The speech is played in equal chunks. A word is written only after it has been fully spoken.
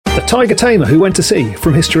The Tiger Tamer Who Went to Sea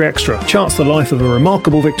from History Extra charts the life of a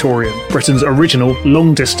remarkable Victorian, Britain's original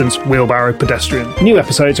long-distance wheelbarrow pedestrian. New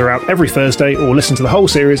episodes are out every Thursday, or listen to the whole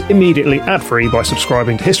series immediately ad-free by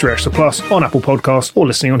subscribing to History Extra Plus on Apple Podcasts or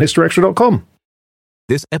listening on historyextra.com.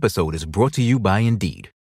 This episode is brought to you by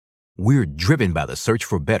Indeed. We're driven by the search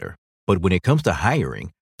for better, but when it comes to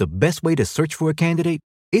hiring, the best way to search for a candidate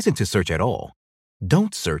isn't to search at all.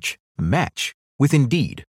 Don't search, match with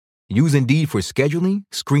Indeed. Use Indeed for scheduling,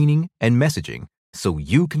 screening, and messaging so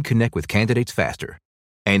you can connect with candidates faster.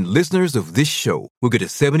 And listeners of this show will get a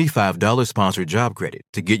 $75 sponsored job credit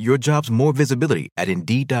to get your jobs more visibility at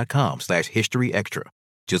Indeed.com/History Extra.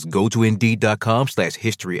 Just go to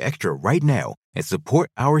Indeed.com/History Extra right now and support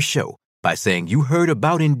our show by saying you heard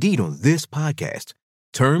about Indeed on this podcast.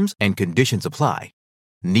 Terms and conditions apply.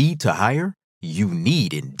 Need to hire? You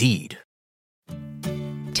need Indeed.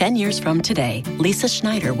 10 years from today, Lisa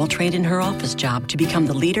Schneider will trade in her office job to become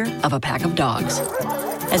the leader of a pack of dogs.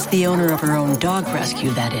 As the owner of her own dog rescue,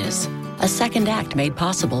 that is. A second act made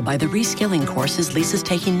possible by the reskilling courses Lisa's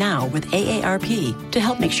taking now with AARP to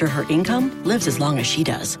help make sure her income lives as long as she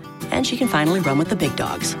does. And she can finally run with the big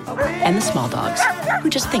dogs. And the small dogs, who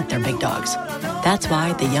just think they're big dogs. That's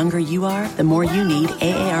why the younger you are, the more you need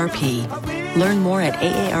AARP. Learn more at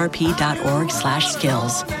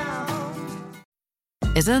aarp.org/skills.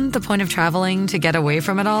 Isn't the point of traveling to get away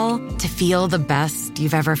from it all? To feel the best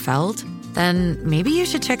you've ever felt? Then maybe you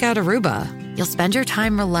should check out Aruba. You'll spend your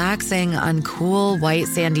time relaxing on cool, white,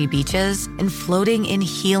 sandy beaches and floating in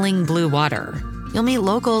healing blue water. You'll meet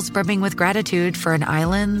locals brimming with gratitude for an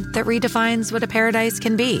island that redefines what a paradise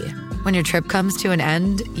can be. When your trip comes to an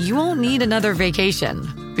end, you won't need another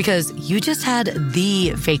vacation because you just had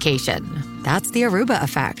the vacation. That's the Aruba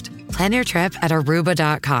effect. Plan your trip at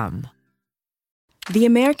Aruba.com. The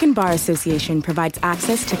American Bar Association provides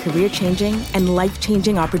access to career-changing and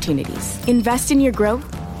life-changing opportunities. Invest in your growth,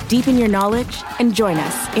 deepen your knowledge, and join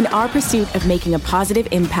us in our pursuit of making a positive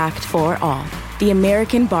impact for all. The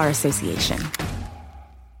American Bar Association.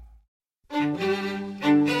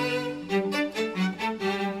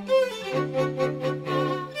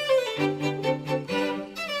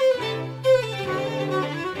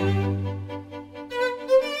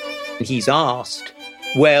 He's asked,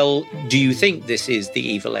 well, do you think this is the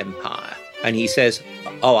evil empire? And he says,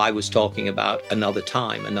 oh, I was talking about another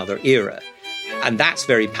time, another era. And that's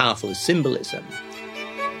very powerful as symbolism.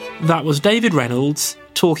 That was David Reynolds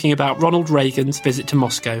talking about Ronald Reagan's visit to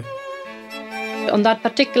Moscow. On that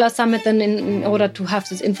particular summit, then, in order to have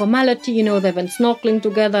this informality, they went snorkeling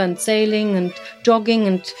together and sailing and jogging,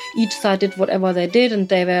 and each side did whatever they did, and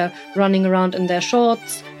they were running around in their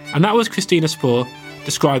shorts. And that was Christina Spohr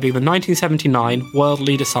describing the 1979 World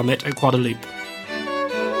Leader Summit at Guadeloupe.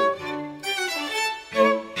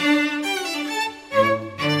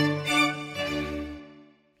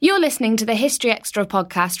 You're listening to the History Extra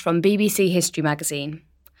podcast from BBC History Magazine.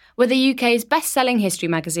 We're the UK's best-selling history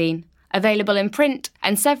magazine, available in print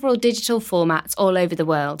and several digital formats all over the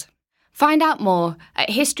world. Find out more at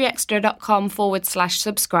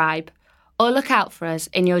historyextra.com/subscribe, or look out for us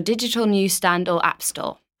in your digital newsstand or app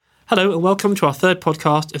store. Hello and welcome to our third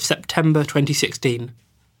podcast of September 2016.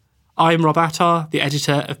 I'm Rob Attar, the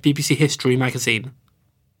editor of BBC History magazine.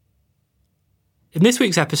 In this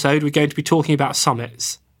week's episode, we're going to be talking about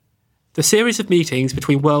summits, the series of meetings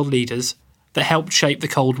between world leaders that helped shape the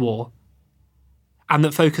Cold War, and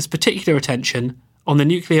that focus particular attention on the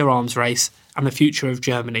nuclear arms race and the future of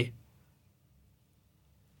Germany.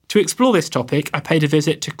 To explore this topic, I paid a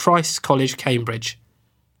visit to Christ's College, Cambridge,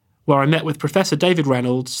 where I met with Professor David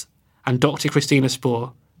Reynolds and Dr. Christina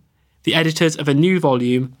Spohr, the editors of a new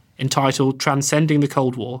volume entitled Transcending the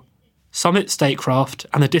Cold War, Summit Statecraft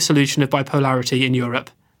and the Dissolution of Bipolarity in Europe,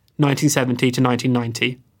 1970 to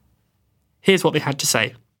 1990. Here's what they had to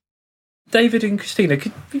say. David and Christina,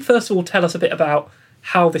 could you first of all tell us a bit about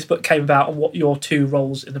how this book came about and what your two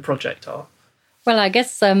roles in the project are? Well, I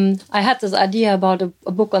guess I had this idea about a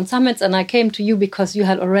book on summits, and I came to you because you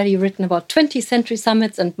had already written about 20th century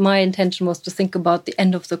summits, and my intention was to think about the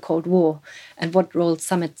end of the Cold War and what role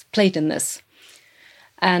summits played in this.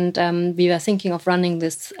 And we were thinking of running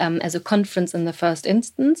this as a conference in the first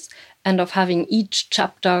instance, and of having each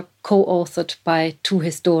chapter co-authored by two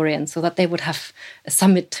historians so that they would have a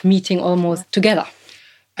summit meeting almost together.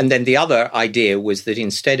 And then the other idea was that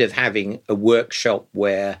instead of having a workshop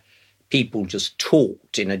where people just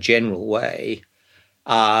talked in a general way,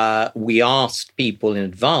 we asked people in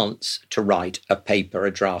advance to write a paper,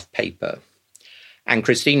 a draft paper. And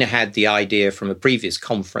Christina had the idea from a previous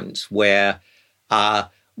conference where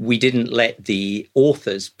we didn't let the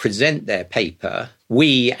authors present their paper.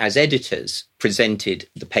 We, as editors, presented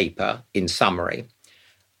the paper in summary.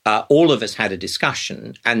 All of us had a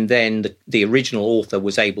discussion, and then the original author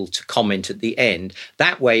was able to comment at the end.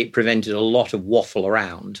 That way, it prevented a lot of waffle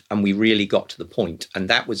around, and we really got to the point. And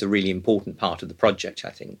that was a really important part of the project, I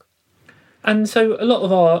think. And so a lot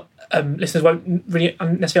of our listeners won't really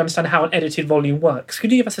necessarily understand how an edited volume works.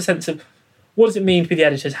 Could you give us a sense of what does it mean to be the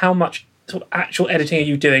editors? How much sort of actual editing are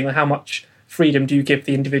you doing, and how much freedom do you give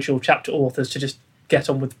the individual chapter authors to just get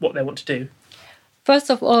on with what they want to do?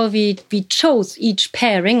 First of all, we chose each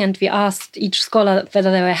pairing, and we asked each scholar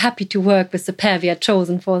whether they were happy to work with the pair we had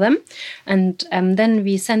chosen for them. And then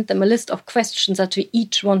we sent them a list of questions that we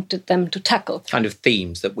each wanted them to tackle. Kind of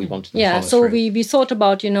themes that we wanted them to follow so through. we thought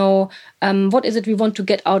about, what is it we want to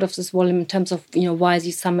get out of this volume in terms of, why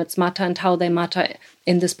these summits matter and how they matter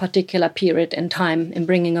in this particular period in time in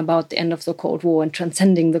bringing about the end of the Cold War and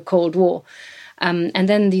transcending the Cold War. And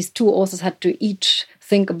then these two authors had to each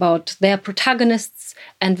think about their protagonists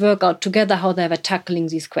and work out together how they were tackling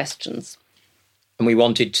these questions. And we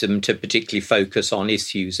wanted them to particularly focus on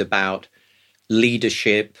issues about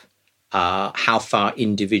leadership, how far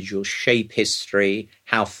individuals shape history,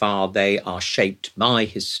 how far they are shaped by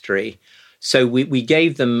history. So we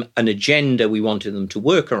gave them an agenda we wanted them to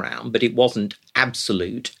work around, but it wasn't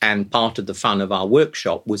absolute. And part of the fun of our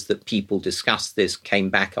workshop was that people discussed this, came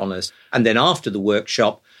back on us. And then after the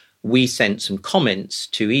workshop, we sent some comments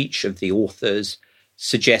to each of the authors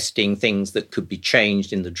suggesting things that could be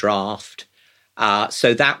changed in the draft.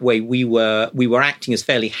 So that way we were acting as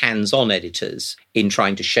fairly hands-on editors in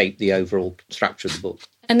trying to shape the overall structure of the book.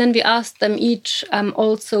 And then we asked them each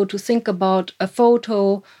also to think about a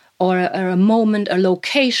photo or a moment, a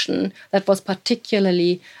location that was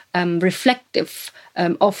particularly reflective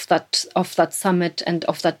of that summit and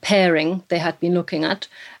of that pairing they had been looking at.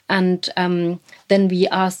 And then we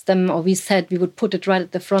asked them, or we said we would put it right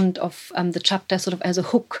at the front of the chapter, sort of as a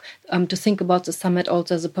hook, to think about the summit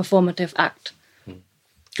also as a performative act.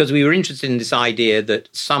 Because we were interested in this idea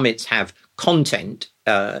that summits have content,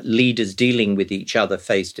 leaders dealing with each other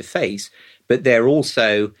face to face, but they're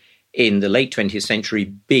also, in the late 20th century,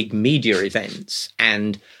 big media events.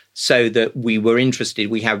 And so that we were interested,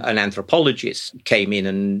 we have an anthropologist came in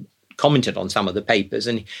and commented on some of the papers,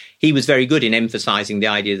 and he was very good in emphasizing the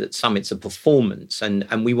idea that summits are performance,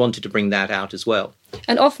 and we wanted to bring that out as well.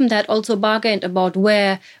 And often that also bargained about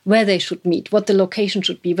where they should meet, what the location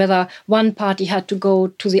should be, whether one party had to go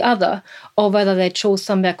to the other or whether they chose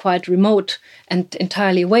somewhere quite remote and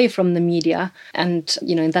entirely away from the media, and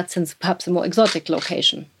in that sense perhaps a more exotic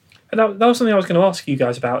location. And that was something I was going to ask you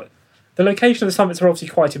guys about. The location of the summits are obviously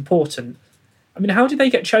quite important. I mean, how did they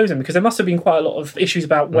get chosen? Because there must have been quite a lot of issues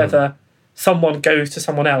about whether someone goes to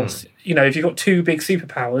someone else. If you've got two big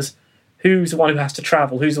superpowers, who's the one who has to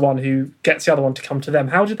travel? Who's the one who gets the other one to come to them?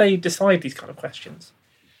 How did they decide these kind of questions?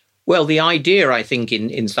 Well, the idea, I think,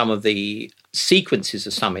 in some of the sequences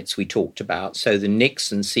of summits we talked about, so the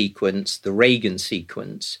Nixon sequence, the Reagan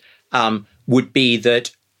sequence, would be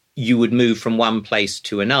that you would move from one place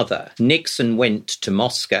to another. Nixon went to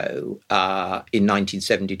Moscow in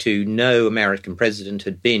 1972. No American president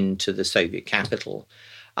had been to the Soviet capital.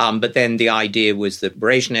 But then the idea was that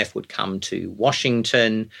Brezhnev would come to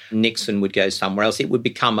Washington, Nixon would go somewhere else. It would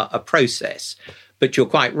become a process. But you're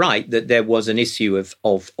quite right that there was an issue of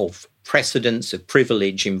precedence, of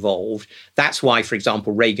privilege involved. That's why, for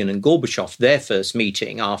example, Reagan and Gorbachev, their first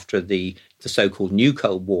meeting after the so-called New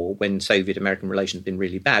Cold War, when Soviet-American relations had been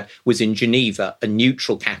really bad, was in Geneva, a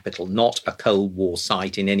neutral capital, not a Cold War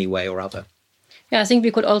site in any way or other. Yeah, I think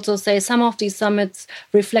we could also say some of these summits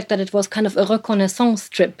reflect that it was kind of a reconnaissance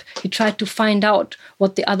trip. You tried to find out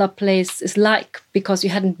what the other place is like because you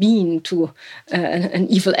hadn't been to an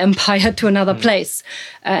evil empire to another place.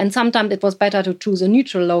 And sometimes it was better to choose a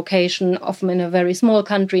neutral location, often in a very small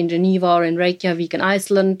country, in Geneva or in Reykjavik in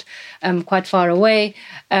Iceland, quite far away,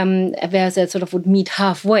 where they sort of would meet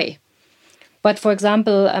halfway. But for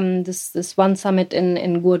example, this one summit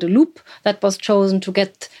in Guadeloupe that was chosen to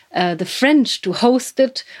get the French to host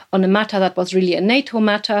it on a matter that was really a NATO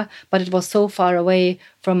matter, but it was so far away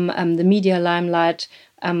from the media limelight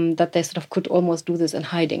that they sort of could almost do this in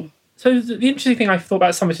hiding. So the interesting thing I thought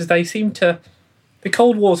about summits is the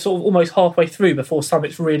Cold War sort of almost halfway through before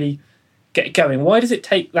summits really get going. Why does it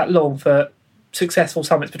take that long for successful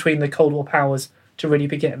summits between the Cold War powers to really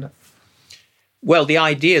begin? Well,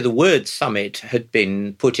 the word summit had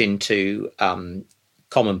been put into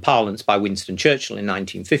common parlance by Winston Churchill in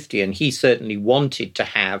 1950, and he certainly wanted to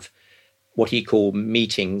have what he called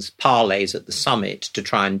meetings, parleys at the summit to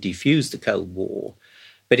try and defuse the Cold War.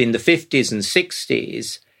 But in the 50s and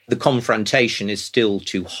 60s, The confrontation is still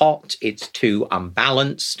too hot. It's too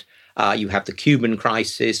unbalanced. You have the Cuban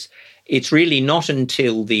crisis. It's really not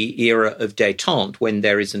until the era of détente, when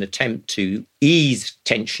there is an attempt to ease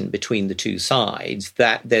tension between the two sides,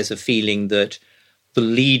 that there's a feeling that the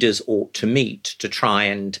leaders ought to meet to try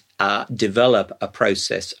and develop a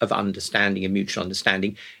process of understanding and mutual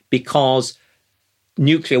understanding, because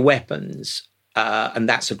nuclear weapons, and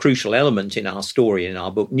that's a crucial element in our story, in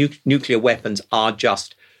our book, nuclear weapons are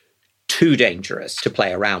just too dangerous to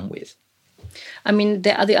play around with. I mean,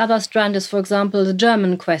 the other strand is, for example, the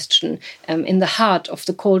German question in the heart of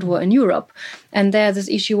the Cold War in Europe. And there, this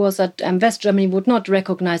issue was that West Germany would not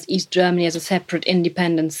recognize East Germany as a separate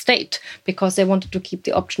independent state because they wanted to keep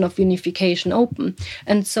the option of unification open.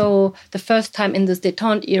 And so the first time in this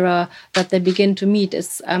détente era that they begin to meet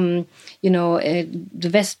is, the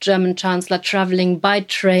West German chancellor traveling by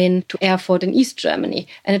train to Erfurt in East Germany.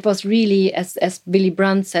 And it was really, as Willy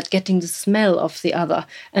Brandt said, getting the smell of the other.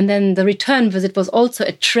 And then the return visit was also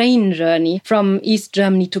a train journey from East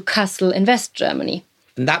Germany to Kassel in West Germany.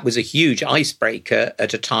 And that was a huge icebreaker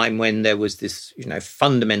at a time when there was this,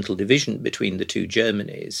 fundamental division between the two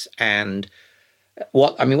Germanys. And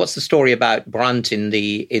what's the story about Brandt in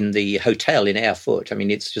the hotel in Erfurt? I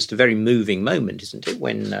mean, it's just a very moving moment, isn't it?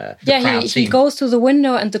 When he goes to the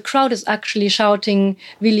window and the crowd is actually shouting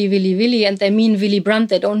 "Willy, Willy, Willy," and they mean Willy Brandt.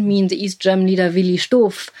 They don't mean the East German leader Willy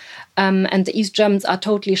Stoph. And the East Germans are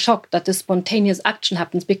totally shocked that this spontaneous action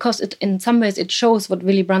happens, because in some ways it shows what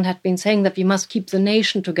Willy Brandt had been saying, that we must keep the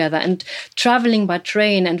nation together. And traveling by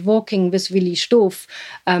train and walking with Willy Stoph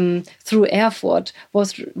through Erfurt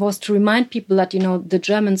was to remind people that, the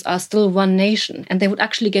Germans are still one nation, and they would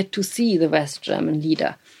actually get to see the West German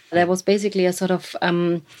leader. There was basically a sort of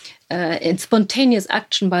spontaneous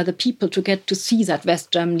action by the people to get to see that West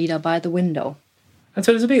German leader by the window. And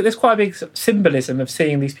so there's quite a big symbolism of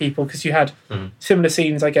seeing these people, because you had similar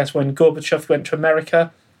scenes, I guess, when Gorbachev went to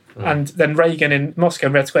America and then Reagan in Moscow,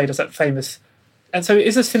 Red Square does that famous. And so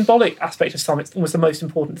is a symbolic aspect of summits was the most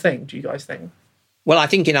important thing, do you guys think? Well, I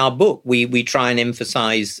think in our book, we try and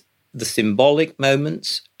emphasise the symbolic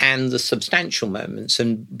moments and the substantial moments,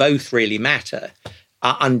 and both really matter.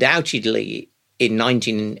 Undoubtedly, in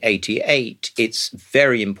 1988, it's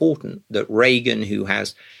very important that Reagan, who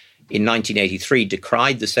has in 1983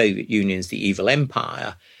 decried the Soviet Union as the evil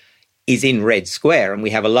empire, is in Red Square. And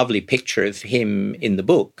we have a lovely picture of him in the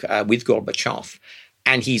book with Gorbachev.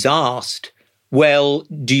 And he's asked, well,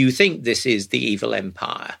 do you think this is the evil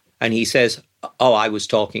empire? And he says, oh, I was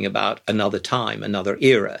talking about another time, another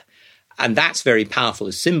era. And that's very powerful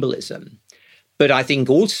as symbolism. But I think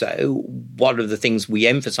also one of the things we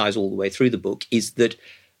emphasize all the way through the book is that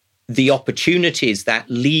the opportunities that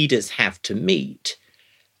leaders have to meet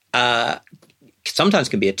sometimes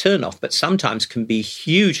can be a turn-off, but sometimes can be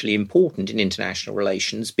hugely important in international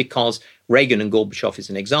relations, because Reagan and Gorbachev is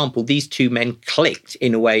an example. These two men clicked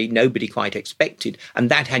in a way nobody quite expected,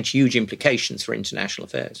 and that had huge implications for international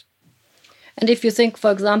affairs. And if you think,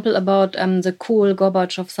 for example, about the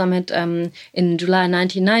Kohl-Gorbachev summit in July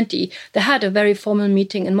 1990, they had a very formal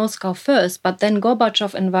meeting in Moscow first, but then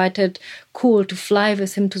Gorbachev invited Kohl to fly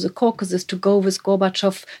with him to the Caucasus, to go with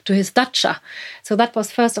Gorbachev to his dacha. So that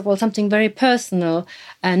was, first of all, something very personal.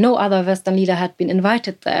 No other Western leader had been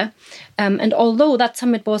invited there. And although that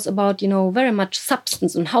summit was about, very much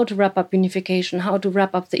substance on how to wrap up unification, how to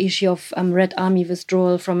wrap up the issue of Red Army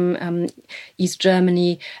withdrawal from East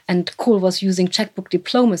Germany, and Kohl was using checkbook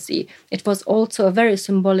diplomacy, it was also a very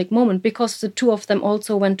symbolic moment, because the two of them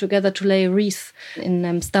also went together to lay a wreath in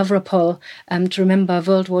Stavropol to remember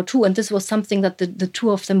World War II. And this was something that the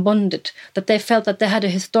two of them bonded, that they felt that they had a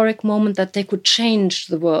historic moment, that they could change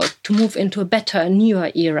the world to move into a better,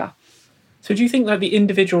 newer era. So do you think that the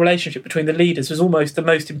individual relationship between the leaders was almost the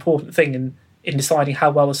most important thing in deciding how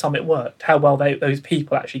well the summit worked, how well those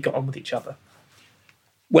people actually got on with each other?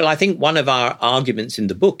 Well, I think one of our arguments in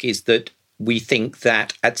the book is that we think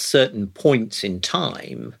that at certain points in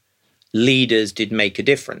time, leaders did make a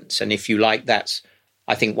difference. And if you like, that's,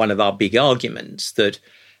 I think, one of our big arguments, that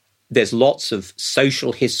there's lots of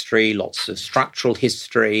social history, lots of structural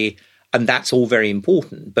history, and that's all very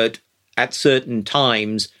important. But at certain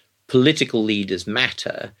times, political leaders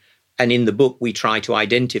matter. And in the book, we try to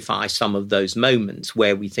identify some of those moments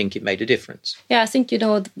where we think it made a difference. Yeah, I think,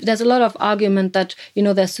 there's a lot of argument that,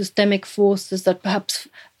 there's systemic forces that perhaps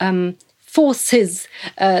forces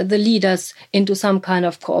the leaders into some kind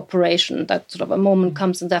of cooperation, that sort of a moment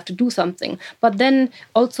comes and they have to do something. But then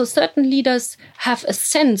also certain leaders have a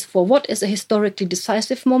sense for what is a historically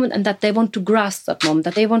decisive moment and that they want to grasp that moment,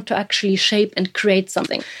 that they want to actually shape and create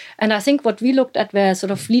something. And I think what we looked at were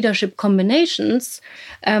sort of leadership combinations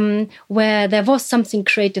where there was something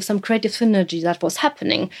creative, some creative synergy that was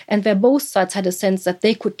happening, and where both sides had a sense that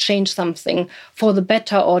they could change something for the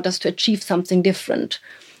better or just to achieve something different.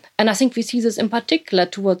 And I think we see this in particular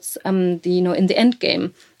towards in the end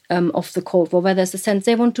game of the Cold War, where there's a sense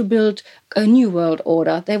they want to build a new world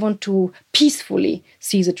order. They want to peacefully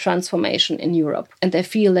see the transformation in Europe, and they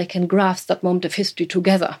feel they can grasp that moment of history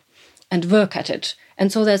together and work at it.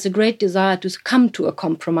 And so there's a great desire to come to a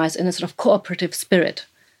compromise in a sort of cooperative spirit.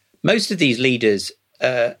 Most of these leaders,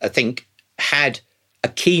 I think, had a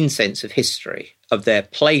keen sense of history, of their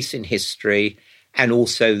place in history, and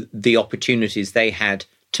also the opportunities they had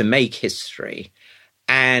to make history.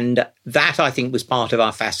 And that, I think, was part of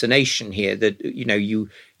our fascination here, that, you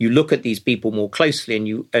look at these people more closely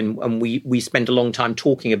and we spent a long time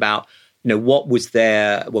talking about, what was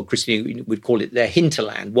their, well, Christine would call it their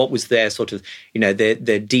hinterland. What was their sort of,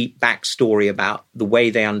 their deep backstory about the way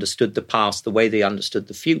they understood the past, the way they understood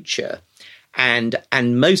the future. And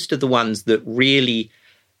most of the ones that really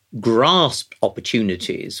grasped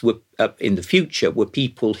opportunities were in the future were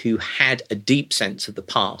people who had a deep sense of the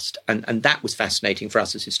past. And that was fascinating for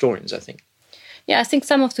us as historians, I think. Yeah, I think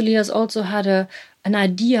some of the leaders also had an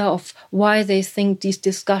idea of why they think these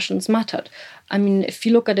discussions mattered. I mean, if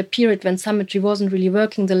you look at a period when summitry wasn't really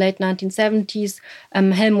working, the late 1970s,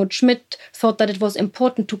 Helmut Schmidt thought that it was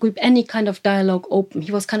important to keep any kind of dialogue open.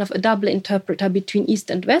 He was kind of a double interpreter between East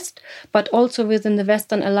and West, but also within the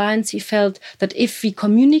Western Alliance, he felt that if we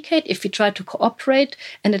communicate, if we try to cooperate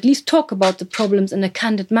and at least talk about the problems in a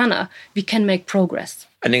candid manner, we can make progress.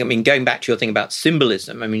 And I mean, going back to your thing about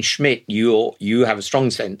symbolism, I mean, Schmidt, you have a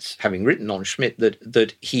strong sense, having written on Schmidt,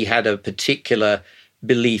 that he had a particular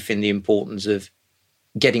belief in the importance of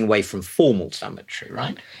getting away from formal summitry,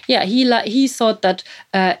 right? Yeah, he thought that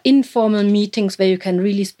informal meetings where you can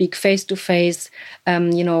really speak face to face,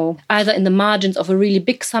 either in the margins of a really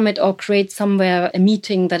big summit or create somewhere a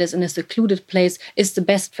meeting that is in a secluded place is the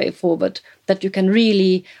best way forward, that you can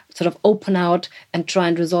really sort of open out and try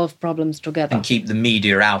and resolve problems together. And keep the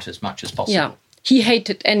media out as much as possible. Yeah.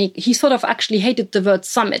 He sort of actually hated the word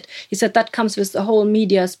summit. He said that comes with the whole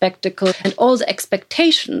media spectacle and all the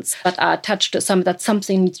expectations that are attached to a summit, that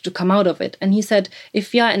something needs to come out of it. And he said,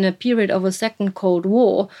 if we are in a period of a second Cold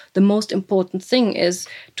War, the most important thing is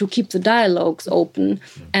to keep the dialogues open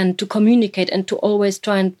and to communicate and to always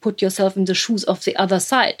try and put yourself in the shoes of the other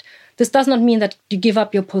side. This does not mean that you give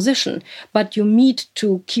up your position, but you need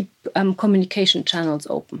to keep communication channels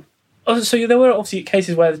open. So there were obviously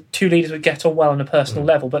cases where the two leaders would get on well on a personal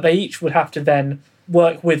level, but they each would have to then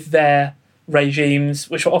work with their regimes,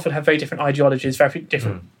 which will often have very different ideologies, very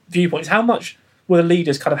different viewpoints. How much were the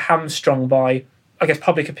leaders kind of hamstrung by, I guess,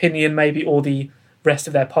 public opinion maybe, or the rest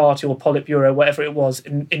of their party or Politburo, whatever it was,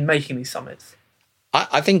 in making these summits?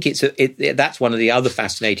 I think that's one of the other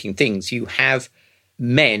fascinating things. You have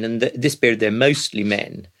men, and this period they're mostly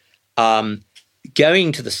men,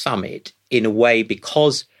 going to the summit in a way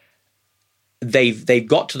because they've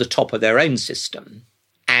got to the top of their own system,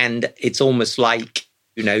 and it's almost like,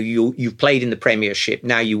 you've played in the Premiership,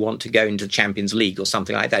 now you want to go into the Champions League or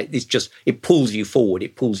something like that. It pulls you forward,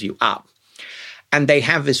 it pulls you up. And they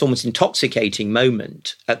have this almost intoxicating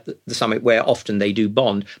moment at the summit where often they do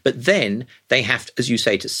bond, but then they have to, as you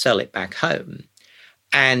say, to sell it back home.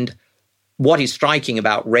 And what is striking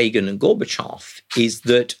about Reagan and Gorbachev is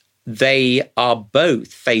that they are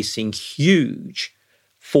both facing huge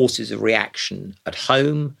forces of reaction at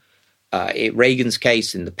home. In Reagan's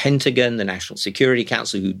case, in the Pentagon, the National Security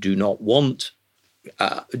Council, who do not want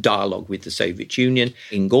dialogue with the Soviet Union.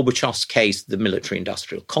 In Gorbachev's case, the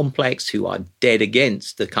military-industrial complex, who are dead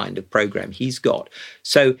against the kind of program he's got.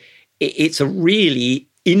 So it's a really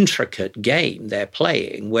intricate game they're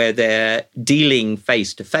playing, where they're dealing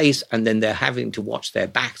face-to-face and then they're having to watch their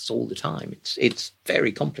backs all the time. It's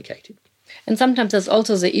very complicated. And sometimes there's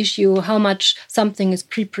also the issue how much something is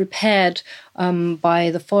pre-prepared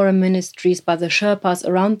by the foreign ministries, by the Sherpas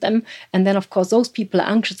around them. And then, of course, those people are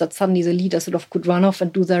anxious that suddenly the leader sort of could run off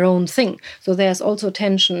and do their own thing. So there's also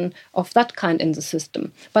tension of that kind in the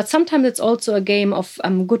system. But sometimes it's also a game of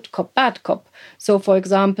good cop, bad cop. So, for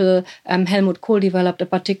example, Helmut Kohl developed a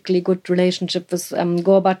particularly good relationship with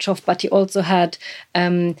Gorbachev, but he also had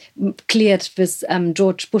cleared with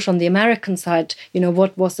George Bush on the American side,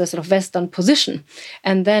 what was the sort of Western position.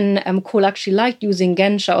 And then Kohl actually liked using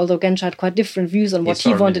Genscher, although Genscher had quite different views on what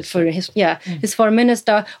he wanted for his. Yeah, his foreign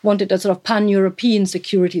minister wanted a sort of pan-European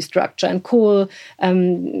security structure, and Kohl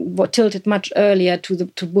tilted much earlier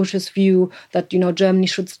to Bush's view that Germany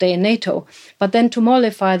should stay in NATO. But then to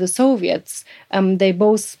mollify the Soviets, they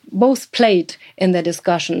both played in their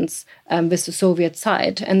discussions with the Soviet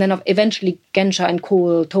side, and then eventually Genscher and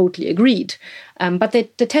Kohl totally agreed. But they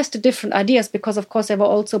tested different ideas because, of course, they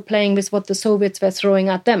were also playing with what the Soviets were throwing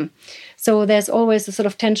at them. So there's always a sort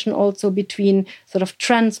of tension also between sort of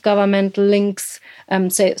trans-governmental links,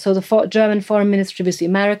 so the German foreign ministry with the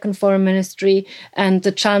American foreign ministry and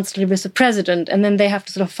the chancellor with the president. And then they have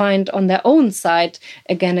to sort of find on their own side,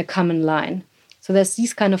 again, a common line. So there's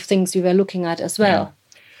these kind of things we were looking at as well.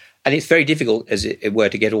 Yeah. And it's very difficult, as it were,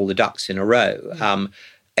 to get all the ducks in a row.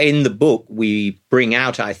 In the book, we bring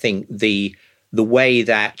out, I think, the way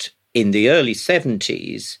that in the early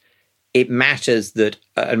 70s, it matters that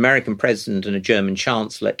an American president and a German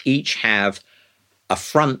chancellor each have a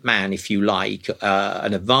front man, if you like,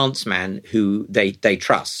 an advance man who they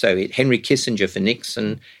trust. So Henry Kissinger for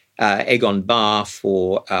Nixon, Egon Bahr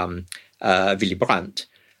for Willy Brandt.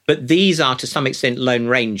 But these are, to some extent, lone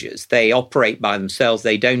rangers. They operate by themselves.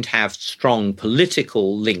 They don't have strong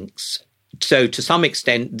political links. So to some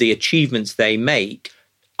extent, the achievements they make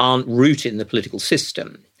aren't rooted in the political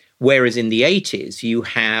system. Whereas in the 80s, you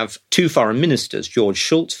have two foreign ministers, George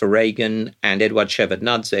Shultz for Reagan and Eduard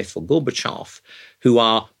Shevardnadze for Gorbachev, who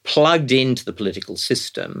are plugged into the political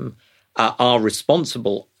system, are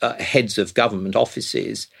responsible heads of government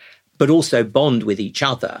offices, but also bond with each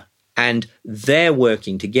other. And their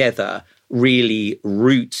working together really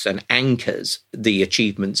roots and anchors the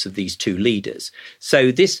achievements of these two leaders.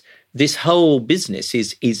 So this whole business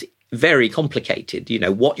is very complicated.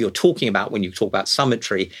 What you're talking about when you talk about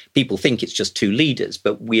summitry, people think it's just two leaders,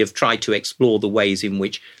 but we have tried to explore the ways in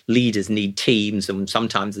which leaders need teams, and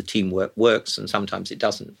sometimes the teamwork works and sometimes it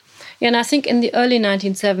doesn't. Yeah, and I think in the early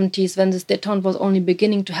 1970s, when this détente was only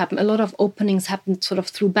beginning to happen, a lot of openings happened sort of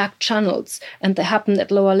through back channels, and they happened at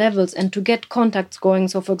lower levels. And to get contacts going,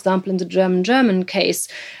 so for example, in the German case,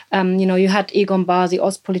 you had Egon Bahr, the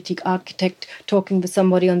Ostpolitik architect, talking with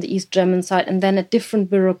somebody on the East German side, and then at different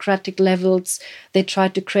bureaucratic levels, they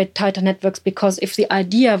tried to create tighter networks, because if the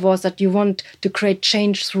idea was that you want to create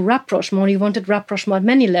change through rapprochement, you wanted rapprochement at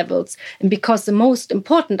many levels. And because the most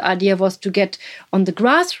important idea was to get on the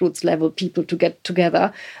grassroots level people to get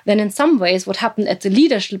together, then in some ways what happened at the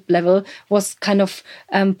leadership level was kind of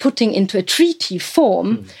putting into a treaty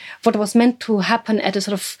form what was meant to happen at a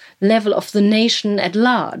sort of level of the nation at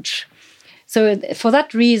large. So for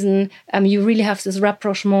that reason, you really have this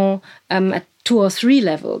rapprochement at 2 or 3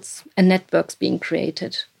 levels and networks being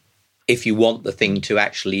created. If you want the thing to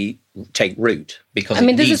actually take root, because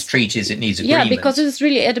it needs treaties, it needs agreements. Yeah, because this is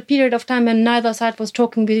really at a period of time when neither side was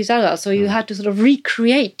talking with each other. So you had to sort of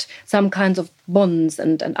recreate some kinds of bonds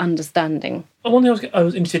and understanding. One thing I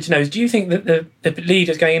was interested to know is, do you think that the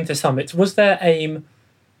leaders going into summits, was their aim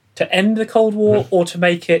to end the Cold War or to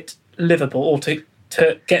make it livable, or to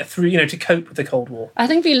get through, to cope with the Cold War? I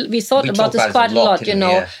think we thought about this quite a lot,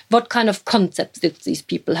 what kind of concepts did these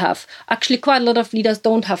people have? Actually, quite a lot of leaders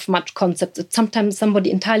don't have much concepts. It's sometimes somebody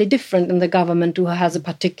entirely different in the government who has a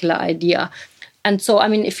particular idea. And so,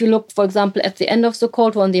 if you look, for example, at the end of the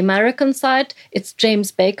Cold War on the American side, it's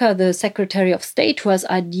James Baker, the Secretary of State, who has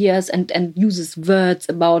ideas and uses words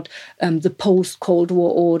about the post-Cold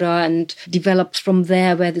War order and develops from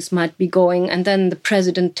there where this might be going. And then the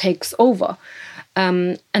president takes over.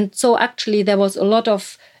 And so actually there was a lot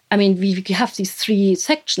of, we have these 3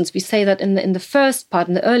 sections. We say that in the first part,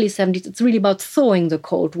 in the early 70s, it's really about thawing the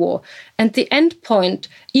Cold War. And the end point,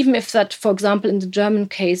 even if that, for example, in the German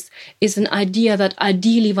case, is an idea that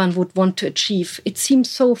ideally one would want to achieve, it seems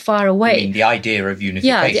so far away. You mean the idea of unification?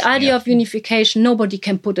 Yeah, the idea of unification, nobody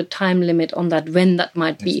can put a time limit on that, when that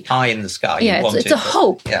might be. It's pie in the sky. Yeah, it's a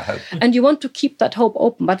hope. Yeah, hope. And you want to keep that hope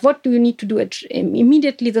open. But what do you need to do?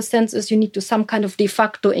 Immediately, the sense is you need to some kind of de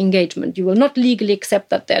facto engagement. You will not legally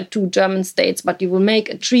accept that there are 2 German states, but you will make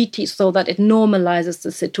a treaty so that it normalizes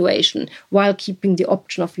the situation while keeping the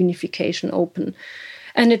option of unification open.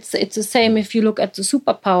 And it's the same if you look at the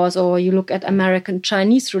superpowers or you look at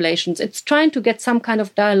American-Chinese relations. It's trying to get some kind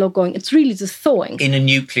of dialogue going. It's really the thawing. In a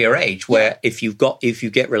nuclear age where if you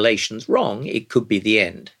get relations wrong, it could be the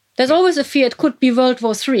end. There's always a fear it could be World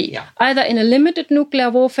War III, either in a limited nuclear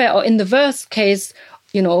warfare or in the worst case,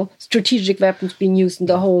 strategic weapons being used and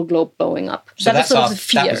the whole globe blowing up. So that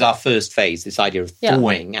was our first phase, this idea of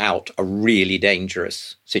thawing out a really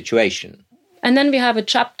dangerous situation. And then we have a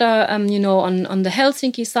chapter, on the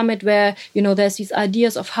Helsinki summit where, there's these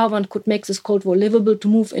ideas of how one could make this Cold War livable to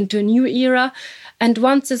move into a new era. And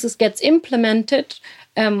once this gets implemented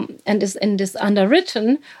and is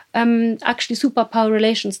underwritten, actually superpower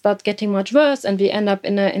relations start getting much worse, and we end up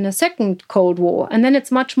in a second Cold War. And then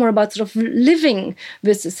it's much more about sort of living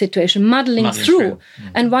with the situation, muddling through,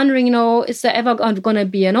 and wondering, is there ever going to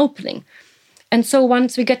be an opening? And so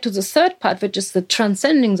once we get to the third part, which is the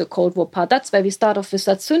transcending the Cold War part, that's where we start off with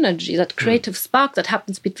that synergy, that creative spark that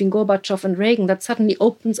happens between Gorbachev and Reagan that suddenly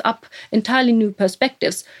opens up entirely new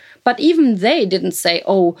perspectives. But even they didn't say,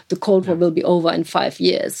 the Cold War will be over in 5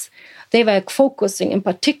 years. They were focusing in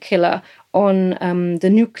particular on the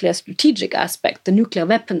nuclear strategic aspect, the nuclear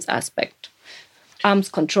weapons aspect, arms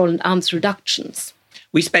control and arms reductions.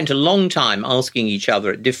 We spent a long time asking each other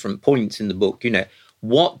at different points in the book,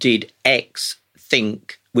 what did X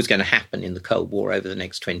think was going to happen in the Cold War over the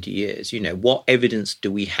next 20 years? What evidence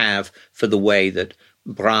do we have for the way that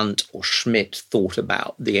Brandt or Schmidt thought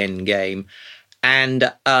about the end game?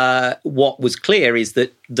 And what was clear is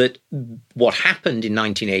that what happened in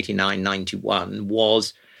 1989-91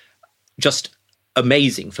 was just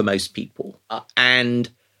amazing for most people. And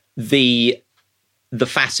the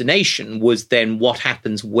fascination was then what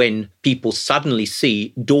happens when people suddenly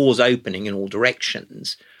see doors opening in all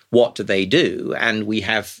directions. What do they do? And we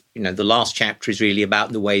have, the last chapter is really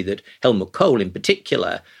about the way that Helmut Kohl in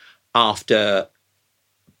particular, after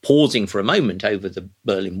pausing for a moment over the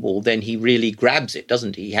Berlin Wall, then he really grabs it,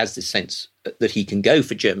 doesn't he? He has this sense that he can go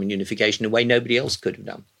for German unification in a way nobody else could have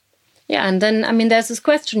done. Yeah, and then, there's this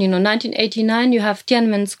question, 1989, you have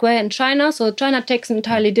Tiananmen Square in China. So China takes an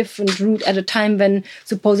entirely different route at a time when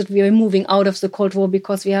supposedly we're moving out of the Cold War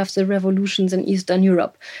because we have the revolutions in Eastern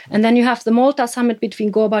Europe. And then you have the Malta summit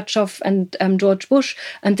between Gorbachev and George Bush,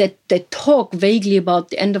 and they talk vaguely about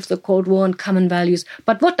the end of the Cold War and common values.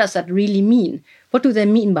 But what does that really mean? What do they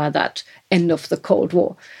mean by that end of the Cold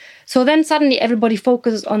War? So then suddenly everybody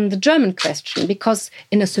focuses on the German question, because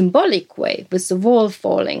in a symbolic way, with the wall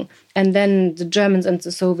falling, and then the Germans and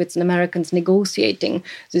the Soviets and Americans negotiating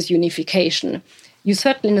this unification, you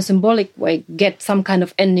certainly in a symbolic way get some kind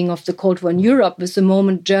of ending of the Cold War in Europe with the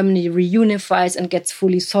moment Germany reunifies and gets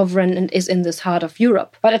fully sovereign and is in this heart of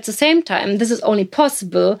Europe. But at the same time, this is only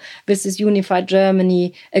possible with this unified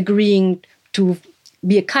Germany agreeing to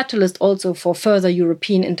be a catalyst also for further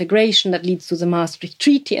European integration that leads to the Maastricht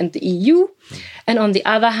Treaty and the EU, and on the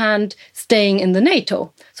other hand, staying in the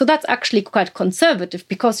NATO. So that's actually quite conservative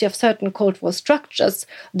because you have certain Cold War structures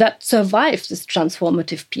that survive this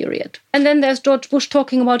transformative period. And then there's George Bush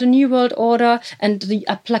talking about a new world order and the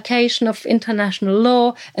application of international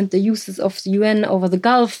law and the uses of the UN over the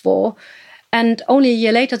Gulf War. And only a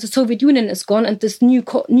year later, the Soviet Union is gone, and this new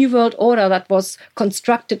world order that was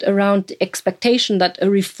constructed around the expectation that a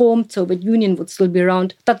reformed Soviet Union would still be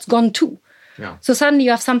around, that's gone too. Yeah. So suddenly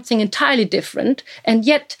you have something entirely different, and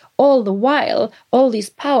yet all the while, all these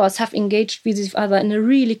powers have engaged with each other in a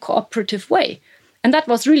really cooperative way. And that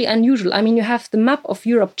was really unusual. You have the map of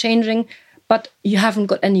Europe changing, but you haven't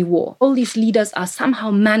got any war. All these leaders are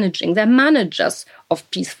somehow managing. They're managers of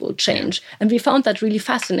peaceful change. Yeah. And we found that really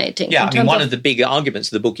fascinating. Yeah, one of the big arguments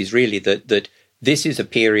of the book is really that this is a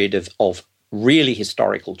period of really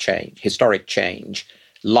historic change,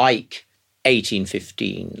 like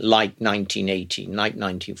 1815, like 1918, like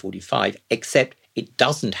 1945, except it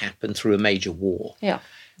doesn't happen through a major war. Yeah.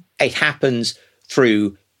 It happens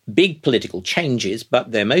through big political changes,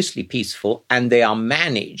 but they're mostly peaceful, and they are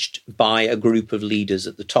managed by a group of leaders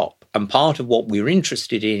at the top. And part of what we're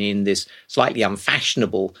interested in this slightly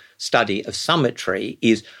unfashionable study of summitry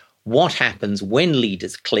is what happens when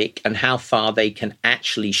leaders click and how far they can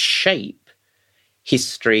actually shape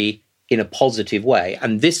history in a positive way.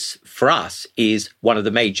 And this, for us, is one of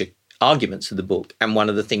the major arguments of the book and one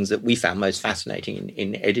of the things that we found most fascinating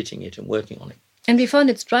in editing it and working on it. And we found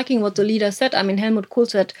it striking what the leader said. Helmut Kohl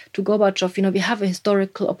said to Gorbachev, we have a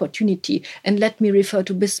historical opportunity, and let me refer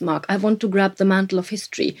to Bismarck. I want to grab the mantle of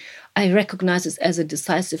history. I recognize this as a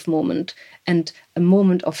decisive moment and a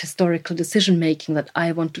moment of historical decision-making that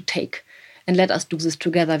I want to take. And let us do this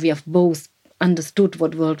together. We have both understood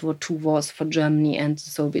what World War II was for Germany and the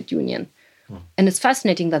Soviet Union. And it's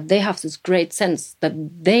fascinating that they have this great sense that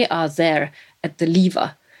they are there at the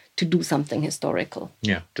lever to do something historical.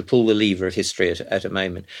 Yeah, to pull the lever of history at a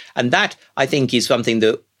moment. And that, I think, is something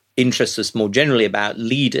that interests us more generally about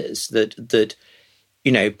leaders, that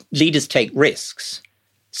leaders take risks.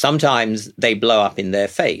 Sometimes they blow up in their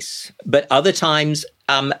face, but other times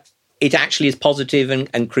it actually is positive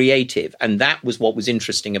and creative. And that was what was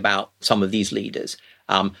interesting about some of these leaders,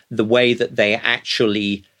 the way that they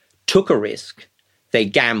actually took a risk. They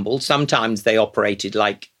gambled. Sometimes they operated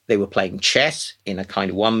like they were playing chess in a kind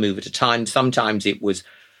of one move at a time. Sometimes it was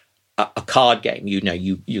a card game.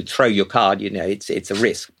 You throw your card, it's a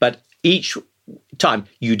risk. But each time,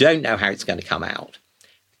 you don't know how it's going to come out.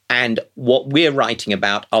 And what we're writing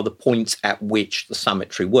about are the points at which the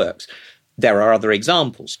summitry works. There are other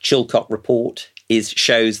examples. Chilcot Report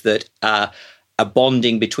shows that a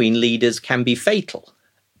bonding between leaders can be fatal.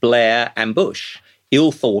 Blair and Bush,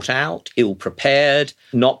 ill thought out, ill prepared,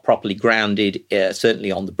 not properly grounded,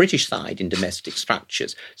 certainly on the British side, in domestic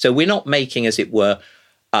structures. So we're not making, as it were,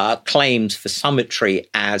 claims for summitry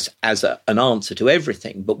as an answer to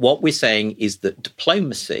everything. But what we're saying is that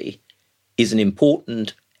diplomacy is an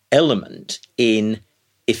important element in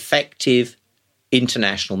effective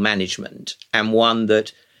international management, and one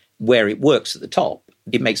that, where it works at the top,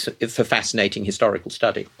 it makes it for fascinating historical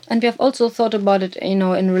study. And we have also thought about it,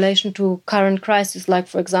 in relation to current crises, like,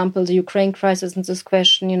 for example, the Ukraine crisis and this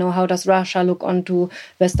question, how does Russia look onto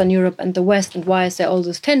Western Europe and the West, and why is there all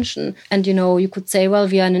this tension? And, you could say, well,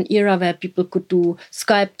 we are in an era where people could do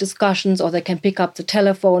Skype discussions or they can pick up the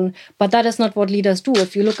telephone, but that is not what leaders do.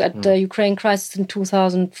 If you look at the Ukraine crisis in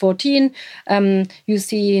 2014, you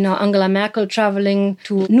see, Angela Merkel traveling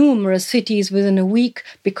to numerous cities within a week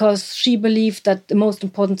because she believed that the most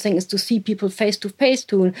important thing is to see people face to face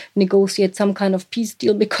to negotiate some kind of peace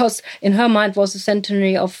deal, because in her mind was the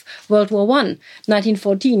centenary of World War I,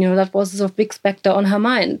 1914. That was a big specter on her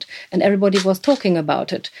mind, and everybody was talking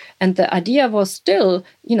about it. And the idea was still,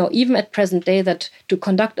 even at present day, that to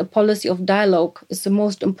conduct a policy of dialogue is the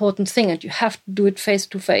most important thing, and you have to do it face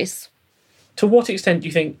to face. To what extent do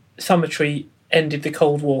you think summitry ended the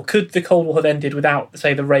Cold War? Could the Cold War have ended without,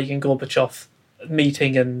 say, the Reagan-Gorbachev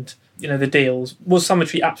meeting and the deals? Was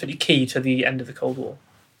summitry absolutely key to the end of the Cold War?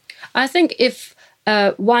 I think if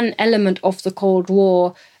one element of the Cold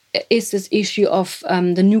War is this issue of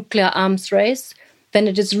the nuclear arms race, then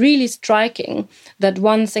it is really striking that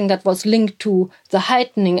one thing that was linked to the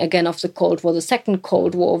heightening again of the Cold War, the Second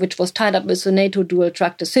Cold War, which was tied up with the NATO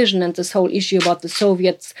dual-track decision and this whole issue about the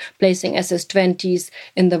Soviets placing SS-20s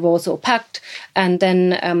in the Warsaw Pact, and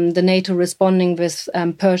then the NATO responding with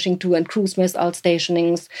Pershing II and cruise missile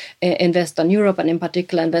stationings in Western Europe and in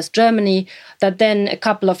particular in West Germany, that then a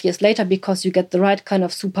couple of years later, because you get the right kind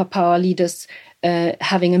of superpower leaders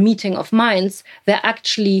having a meeting of minds, they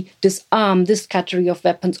actually disarm this category of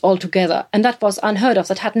weapons altogether. And that was unheard of.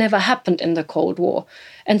 That had never happened in the Cold War.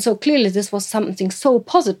 And so clearly this was something so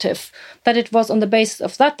positive that it was on the basis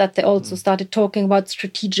of that they also started talking about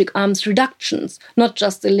strategic arms reductions, not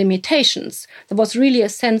just the limitations. There was really a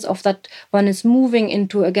sense of that one is moving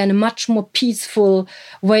into, again, a much more peaceful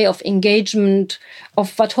way of engagement,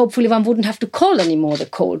 of what hopefully one wouldn't have to call anymore the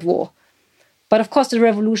Cold War. But of course, the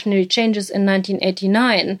revolutionary changes in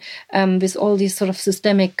 1989, with all these sort of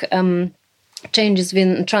systemic changes,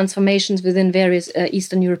 transformations within various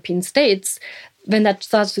Eastern European states, when that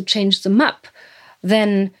starts to change the map,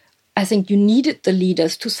 then I think you needed the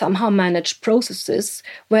leaders to somehow manage processes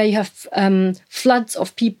where you have floods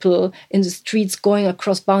of people in the streets going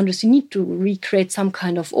across boundaries. You need to recreate some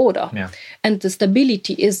kind of order. Yeah. And the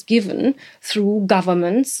stability is given through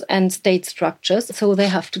governments and state structures, so they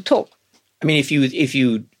have to talk. I mean, if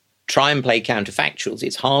you try and play counterfactuals,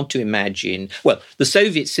 it's hard to imagine. Well, the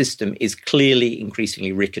Soviet system is clearly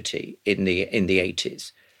increasingly rickety in the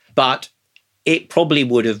 80s, but it probably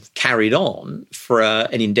would have carried on for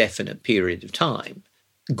an indefinite period of time.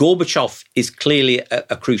 Gorbachev is clearly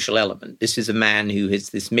a crucial element. This is a man who has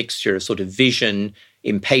this mixture of sort of vision,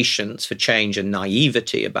 impatience for change and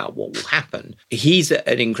naivety about what will happen. He's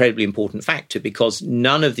an incredibly important factor because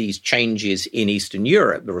none of these changes in Eastern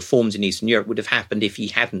Europe, the reforms in Eastern Europe, would have happened if he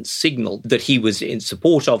hadn't signalled that he was in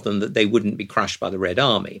support of them, that they wouldn't be crushed by the Red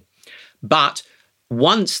Army. But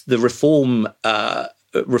once the reform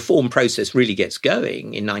process really gets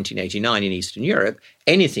going in 1989 in Eastern Europe,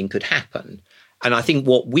 anything could happen. And I think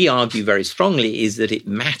what we argue very strongly is that it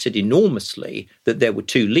mattered enormously that there were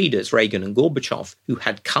two leaders, Reagan and Gorbachev, who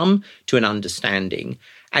had come to an understanding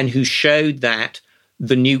and who showed that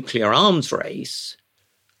the nuclear arms race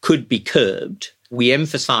could be curbed. We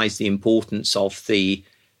emphasise the importance of the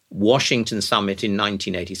Washington summit in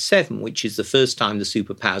 1987, which is the first time the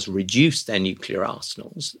superpowers reduced their nuclear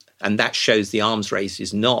arsenals. And that shows the arms race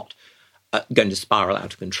is not going to spiral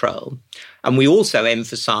out of control. And we also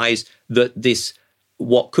emphasise that this,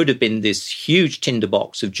 what could have been this huge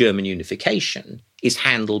tinderbox of German unification, is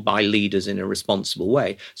handled by leaders in a responsible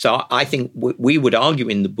way. So I think we would argue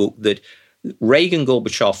in the book that Reagan,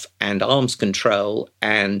 Gorbachev and arms control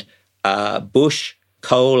and Bush,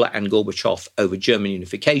 Kohl and Gorbachev over German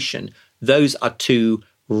unification, those are two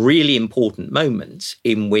really important moments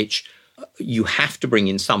in which you have to bring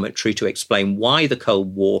in summitry to explain why the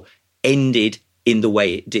Cold War ended in the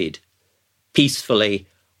way it did, peacefully,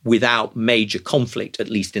 without major conflict, at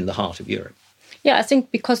least in the heart of Europe. Yeah, I think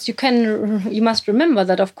because you must remember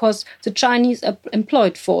that, of course, the Chinese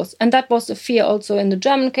employed force. And that was a fear also in the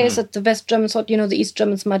German case, that the West Germans thought, the East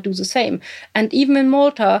Germans might do the same. And even in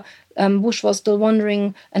Malta, Bush was still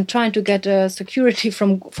wondering and trying to get security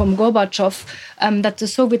from Gorbachev that the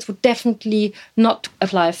Soviets would definitely not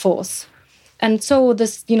apply force. And so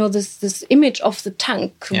this image of the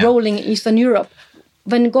tank rolling in Eastern Europe,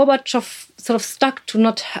 when Gorbachev sort of stuck to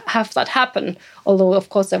not have that happen, although, of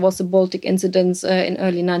course, there was the Baltic incidents in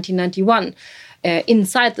early 1991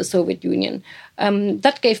 inside the Soviet Union,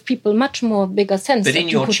 that gave people much more bigger sense but that in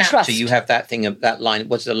you your could chapter, trust. you have that line,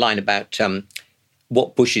 what's the line about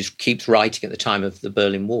what Bush keeps writing at the time of the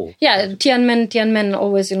Berlin Wall? Yeah, Tiananmen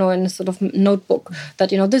always, in a sort of notebook,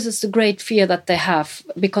 that, this is the great fear that they have.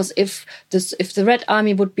 Because if the Red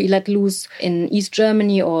Army would be let loose in East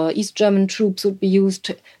Germany, or East German troops would be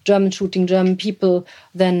used, German shooting German people,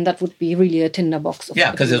 then that would be really a tinderbox.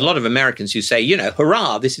 Because there's a lot of Americans who say,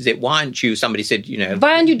 hurrah, this is it. Why aren't you, somebody said,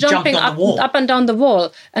 why aren't you jumping up and down the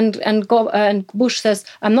wall? And Bush says,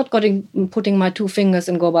 I'm not putting my two fingers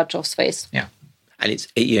in Gorbachev's face. Yeah. And it's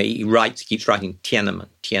he keeps writing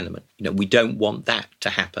Tiananmen. We don't want that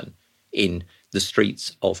to happen in the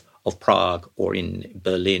streets of Prague or in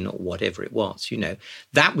Berlin or whatever it was.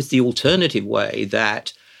 That was the alternative way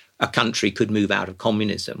that a country could move out of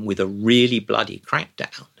communism, with a really bloody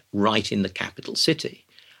crackdown right in the capital city.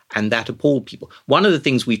 And that appalled people. One of the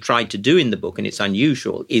things we've tried to do in the book, and it's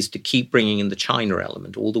unusual, is to keep bringing in the China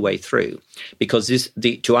element all the way through. Because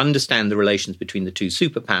to understand the relations between the two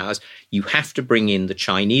superpowers, you have to bring in the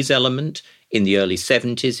Chinese element. In the early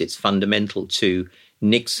 70s, it's fundamental to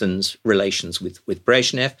Nixon's relations with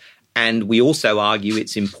Brezhnev. And we also argue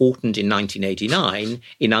it's important in 1989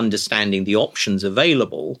 in understanding the options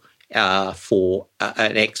available for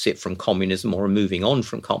an exit from communism or a moving on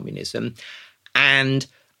from communism. And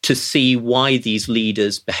to see why these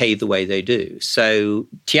leaders behave the way they do. So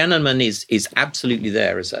Tiananmen is absolutely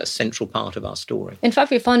there as a central part of our story. In fact,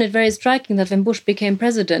 we found it very striking that when Bush became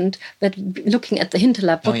president, that looking at the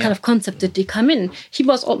Hinterlap, what kind of concept did he come in? He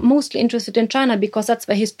was mostly interested in China because that's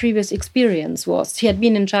where his previous experience was. He had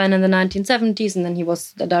been in China in the 1970s, and then he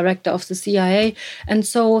was the director of the CIA. And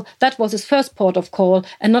so that was his first port of call,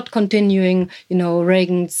 and not continuing,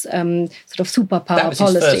 Reagan's sort of superpower policy.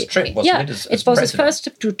 That was his first trip, wasn't it? It was his first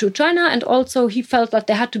trip to China, and also he felt that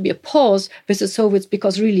there had to be a pause with the Soviets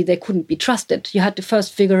because really they couldn't be trusted. You had to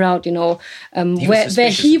first figure out, where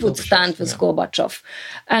he would stand with Gorbachev.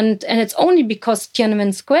 And it's only because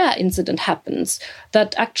Tiananmen Square incident happens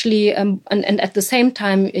that actually, and at the same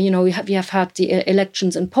time, we have had the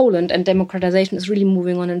elections in Poland, and democratization is really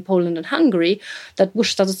moving on in Poland and Hungary, that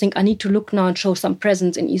Bush started to think, I need to look now and show some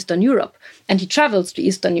presence in Eastern Europe. And he travels to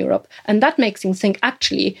Eastern Europe. And that makes him think,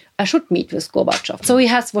 actually, I should meet with Gorbachev. So he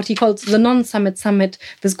has what he calls the non-summit summit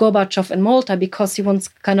with Gorbachev in Malta, because he wants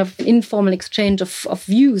kind of informal exchange of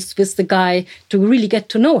views with the guy to really get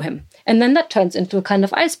to know him. And then that turns into a kind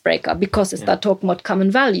of icebreaker, because they start talking about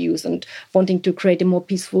common values and wanting to create a more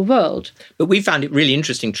peaceful world. But we found it really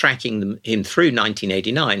interesting tracking him through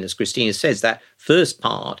 1989, as Christina says, that first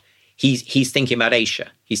part, he's thinking about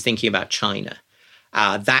Asia, he's thinking about China.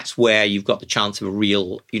 That's where you've got the chance of a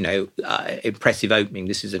real, impressive opening.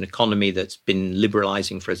 This is an economy that's been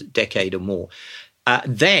liberalising for a decade or more.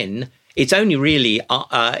 Then it's only really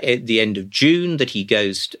at the end of June that he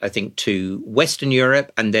goes, I think, to Western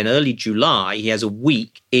Europe, and then early July he has a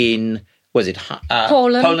week in,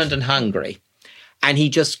 Poland and Hungary. And he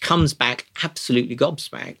just comes back absolutely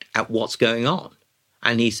gobsmacked at what's going on.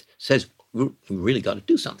 And he says, we really got to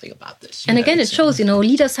do something about this. And again, it shows,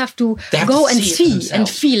 leaders have to go and see and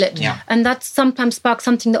feel it. Yeah. And that sometimes sparks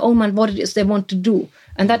something in their own mind, what it is they want to do.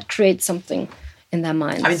 And that creates something in their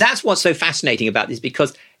minds. I mean, that's what's so fascinating about this,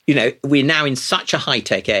 because, we're now in such a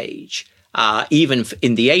high-tech age. Even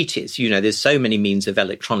in the 80s, there's so many means of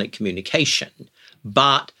electronic communication.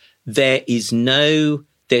 But there's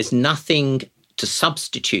nothing to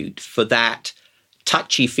substitute for that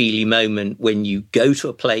touchy-feely moment when you go to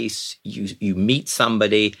a place, you meet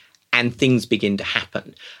somebody, and things begin to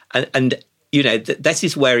happen. And this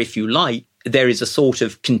is where, if you like, there is a sort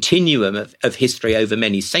of continuum of history over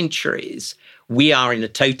many centuries. We are in a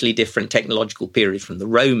totally different technological period from the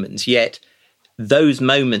Romans, yet those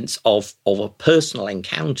moments of a personal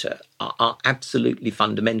encounter are absolutely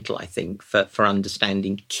fundamental, I think, for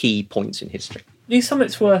understanding key points in history. These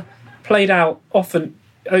summits were played out often,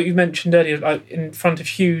 you mentioned earlier, in front of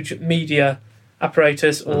huge media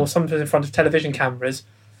apparatus or sometimes in front of television cameras.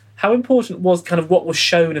 How important was kind of what was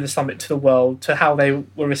shown in the summit to the world, to how they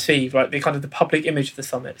were received, like the kind of the public image of the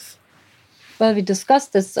summits? Well, we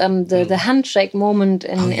discussed this, the handshake moment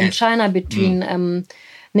in China between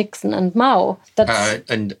Nixon and Mao. That's,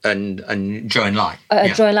 and Zhou Enlai.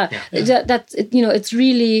 Zhou Enlai. Yeah. That's, it's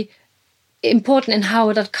really important in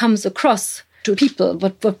how that comes across to people,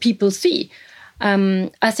 what people see.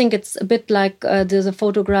 I think it's a bit like the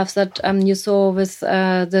photographs that you saw with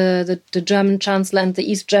the German Chancellor and the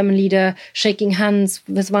East German leader shaking hands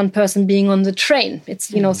with one person being on the train.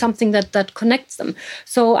 It's something that connects them.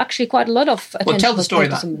 So actually, quite a lot of attention. Well, tell the story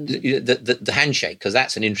about the handshake, because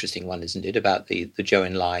that's an interesting one, isn't it? About the Zhou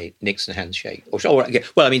Enlai Nixon handshake.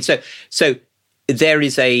 So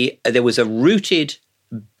there was a rooted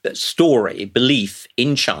belief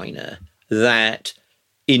in China that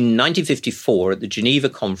in 1954, at the Geneva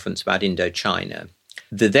Conference about Indochina,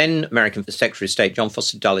 the then American Secretary of State, John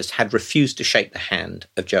Foster Dulles, had refused to shake the hand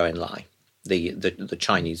of Zhou Enlai, the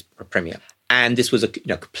Chinese premier. And this was a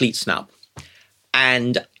complete snub.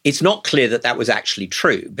 And it's not clear that was actually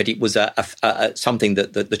true, but it was something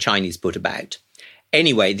that the Chinese put about.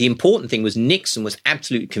 Anyway, the important thing was Nixon was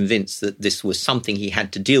absolutely convinced that this was something he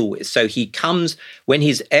had to deal with. So he comes, when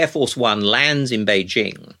his Air Force One lands in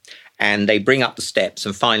Beijing, and they bring up the steps,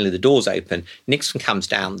 and finally the doors open. Nixon comes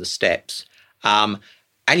down the steps, and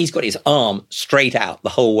he's got his arm straight out the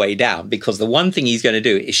whole way down, because the one thing he's going to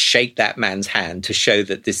do is shake that man's hand to show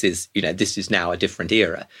that this is now a different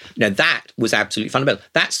era. That was absolutely fundamental.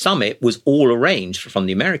 That summit was all arranged from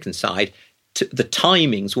the American side. The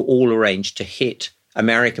timings were all arranged to hit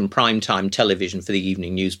American primetime television for the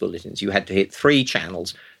evening news bulletins. You had to hit 3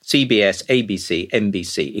 channels: CBS, ABC,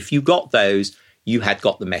 NBC. If you got those, you had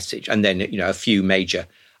got the message. And then, a few major,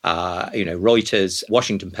 Reuters,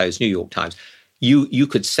 Washington Post, New York Times, you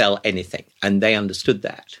could sell anything. And they understood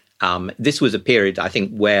that. This was a period, I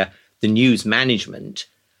think, where the news management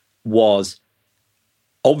was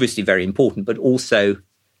obviously very important, but also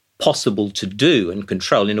possible to do and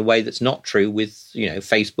control in a way that's not true with,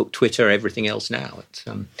 Facebook, Twitter, everything else now.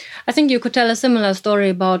 I think you could tell a similar story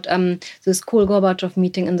about this Kohl-Gorbachev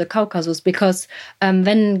meeting in the Caucasus, because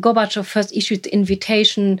when Gorbachev first issued the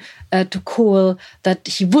invitation to Kohl that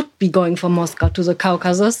he would be going from Moscow to the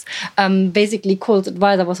Caucasus, basically Kohl's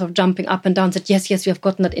advisor was sort of jumping up and down, said, yes, we have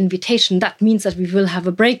gotten that invitation. That means that we will have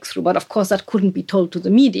a breakthrough. But of course, that couldn't be told to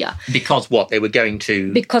the media. Because what? They were going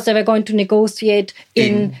to... Because they were going to negotiate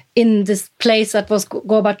in this place that was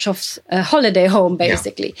Gorbachev's holiday home,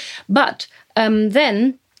 basically. Yeah. But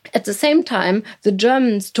then, at the same time, the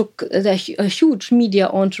Germans took a huge media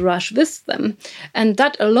entourage with them. And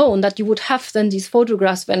that alone, that you would have then these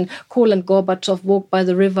photographs when Kohl and Gorbachev walk by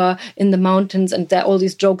the river in the mountains, and there are all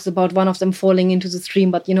these jokes about one of them falling into the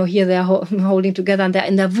stream, but, here they're holding together, and they're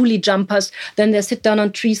in their woolly jumpers. Then they sit down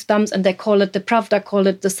on tree stumps, and they call it, the Pravda call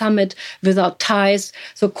it the summit without ties.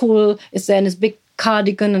 So Kohl is there in his big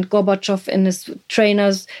cardigan and Gorbachev in his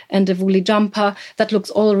trainers and a woolly jumper. That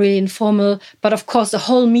looks all really informal. But of course, the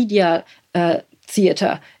whole media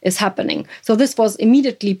theater is happening. So this was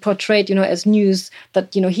immediately portrayed, as news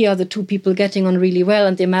that, here are the two people getting on really well,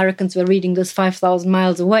 and the Americans were reading this 5,000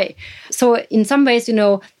 miles away. So in some ways,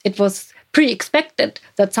 it was pre-expected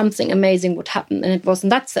that something amazing would happen, and it was in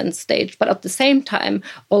that sense staged. But at the same time,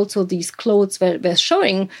 also these clothes were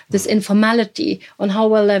showing this informality on how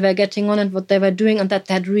well they were getting on and what they were doing, and that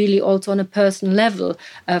they had really also on a personal level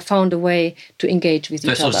found a way to engage with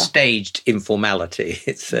each other. Sort of staged informality.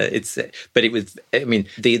 But it was,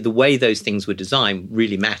 the way those things were designed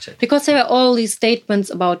really mattered. Because there were all these statements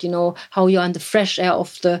about, how you're in the fresh air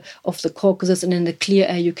of the Caucasus, and in the clear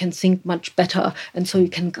air you can think much better, and so you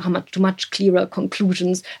can come to much clearer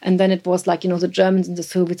conclusions. And then it was like, the Germans and the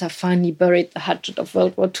Soviets have finally buried the hatchet of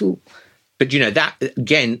World War II. But, that,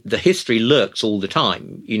 again, the history lurks all the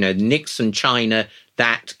time. Nixon, China,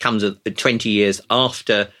 that comes 20 years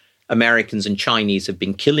after Americans and Chinese have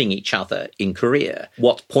been killing each other in Korea.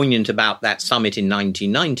 What's poignant about that summit in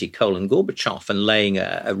 1990, Kohl and Gorbachev, and laying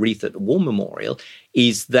a wreath at the War Memorial,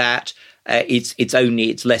 is that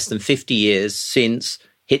it's less than 50 years since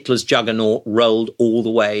Hitler's juggernaut rolled all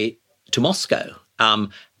the way to Moscow.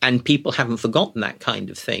 And people haven't forgotten that kind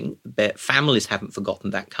of thing. Their families haven't forgotten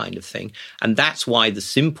that kind of thing. And that's why the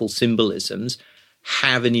simple symbolisms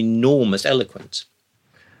have an enormous eloquence.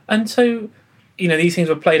 And so, these things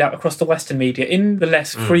were played out across the Western media. In the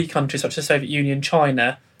less free countries, such as the Soviet Union,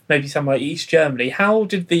 China, maybe somewhere like East Germany, how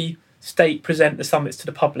did the state present the summits to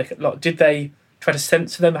the public? Did they try to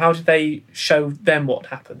censor them? How did they show them what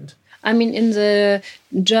happened? In the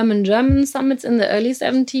German summits in the early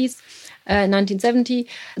 70s, 1970.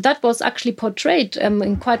 That was actually portrayed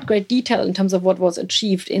in quite great detail in terms of what was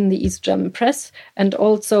achieved in the East German press, and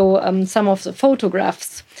also some of the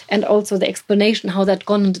photographs, and also the explanation how that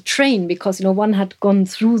gone on the train, because one had gone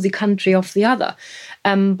through the country of the other.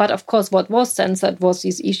 But of course, what was censored was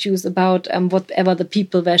these issues about whatever the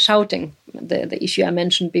people were shouting. The issue I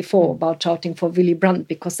mentioned before about shouting for Willy Brandt,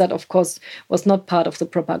 because that, of course, was not part of the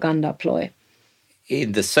propaganda ploy.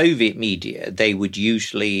 In the Soviet media, they would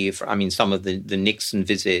usually, some of the Nixon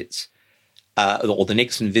visits, or the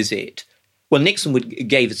Nixon visit, well, Nixon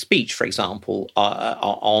gave a speech, for example,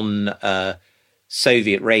 on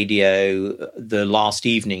Soviet radio the last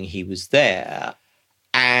evening he was there,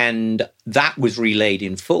 and that was relayed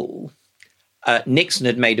in full. Nixon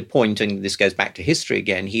had made a point, and this goes back to history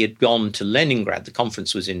again, he had gone to Leningrad. The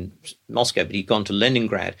conference was in Moscow, but he'd gone to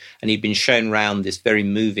Leningrad, and he'd been shown around this very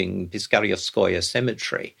moving Piskaryevskoye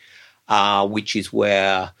cemetery, which is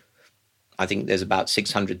where I think there's about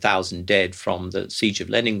 600,000 dead from the siege of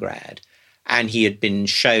Leningrad. And he had been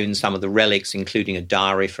shown some of the relics, including a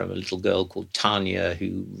diary from a little girl called Tanya,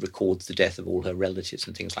 who records the death of all her relatives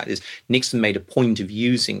and things like this. Nixon made a point of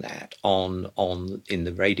using that in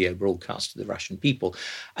the radio broadcast to the Russian people.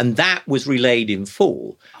 And that was relayed in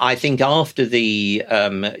full. I think after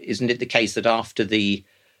isn't it the case that after the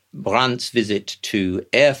Brandt's visit to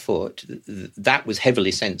Erfurt, that was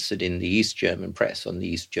heavily censored in the East German press, on the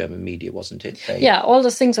East German media, wasn't it? All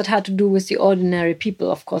the things that had to do with the ordinary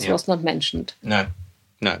people, of course, was not mentioned. No.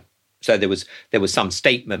 So there was some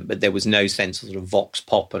statement, but there was no sense of sort of vox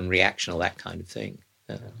pop and reaction or that kind of thing.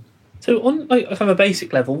 So on kind of a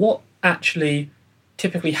basic level, what actually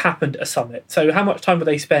typically happened at a summit? So how much time would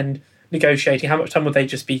they spend negotiating? How much time would they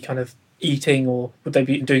just be kind of eating, or would they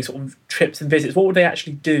be doing sort of trips and visits? What would they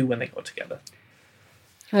actually do when they got together?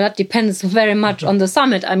 Well, that depends very much on the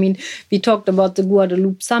summit. I mean, we talked about the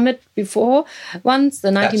Guadeloupe summit before once,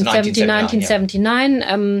 the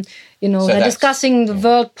 1979. So they're discussing the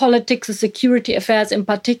world politics, the security affairs, in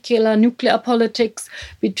particular nuclear politics,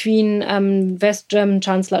 between West German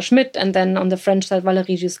Chancellor Schmidt and then on the French side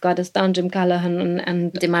Valéry Giscard d'Estaing, Jim Callaghan,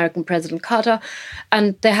 and the American President Carter.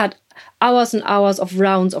 And they had hours and hours of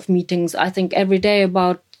rounds of meetings. I think every day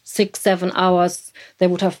about 6-7 hours. They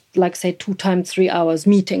would have, 2 times 3 hours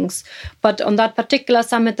meetings. But on that particular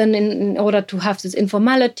summit, then in order to have this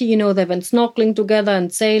informality, they went snorkeling together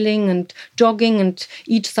and sailing and jogging, and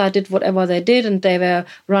each side did whatever they did, and they were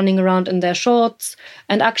running around in their shorts.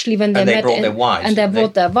 And actually when they met... brought their wives. And they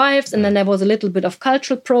brought their wives, and then there was a little bit of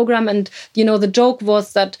cultural program. And, the joke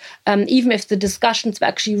was that even if the discussions were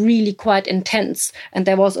actually really quite intense, and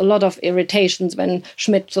there was a lot of irritations when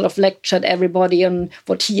Schmidt sort of lectured everybody on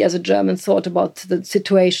what he as a German thought about the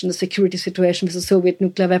security situation with the Soviet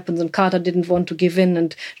nuclear weapons, and Carter didn't want to give in,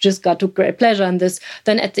 and Giscard took great pleasure in this.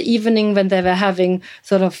 Then at the evening, when they were having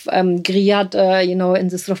sort of grillade, in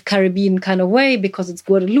this sort of Caribbean kind of way, because it's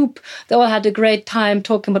Guadeloupe, they all had a great time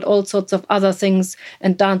talking about all sorts of other things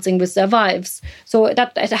and dancing with their wives. So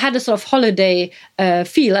that it had a sort of holiday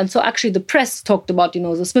feel. And so actually the press talked about,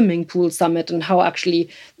 the swimming pool summit and how actually,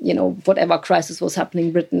 whatever crisis was happening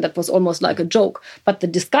in Britain, that was almost like a joke. But the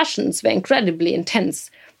discussions were incredibly intense.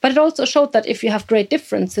 But it also showed that if you have great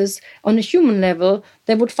differences on a human level,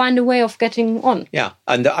 they would find a way of getting on. Yeah,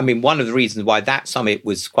 and one of the reasons why that summit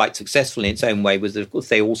was quite successful in its own way was that, of course,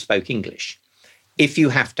 they all spoke English. If you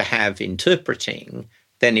have to have interpreting,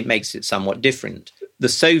 then it makes it somewhat different. The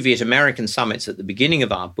Soviet-American summits at the beginning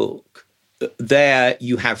of our book, there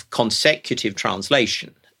you have consecutive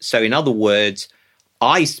translation. So in other words,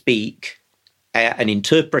 I speak... an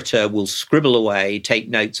interpreter will scribble away, take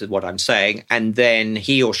notes of what I'm saying, and then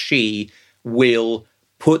he or she will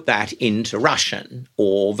put that into Russian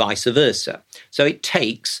or vice versa. So it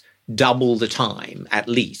takes double the time, at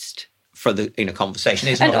least, in a conversation.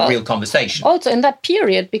 It's not a real conversation. Also in that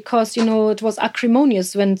period, because, it was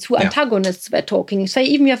acrimonious when two antagonists were talking. Say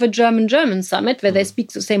even you have a German-German summit where they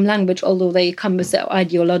speak the same language, although they come with their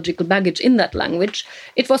ideological baggage in that language.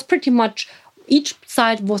 It was pretty much... each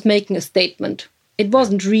side was making a statement. It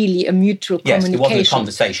wasn't really a mutual communication. Yes, it wasn't a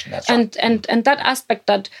conversation, that's right. And that aspect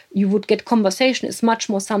that you would get conversation is much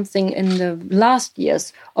more something in the last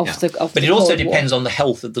years of the Cold War. But it also depends on the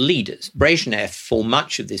health of the leaders. Brezhnev, for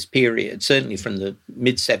much of this period, certainly from the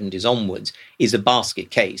mid-70s onwards, is a basket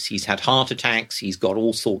case. He's had heart attacks, he's got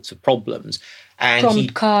all sorts of problems. And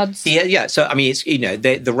prompt cards. Yeah. So, it's,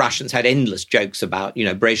 the Russians had endless jokes about,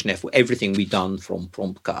 Brezhnev, everything we'd done from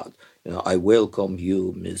prompt card. I welcome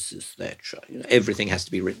you, Mrs. Thatcher. Everything has to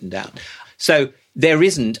be written down. So there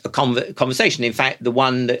isn't a conversation. In fact, the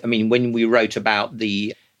one that, when we wrote about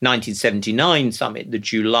the 1979 summit, the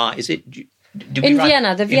July, is it In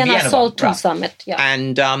Vienna, the Vienna SALT II summit. Yeah.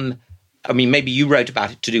 And, I mean, maybe you wrote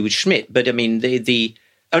about it to do with Schmidt, but I mean,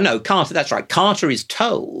 Carter, that's right. Carter is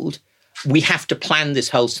told we have to plan this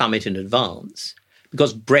whole summit in advance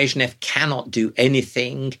because Brezhnev cannot do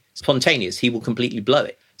anything spontaneous. He will completely blow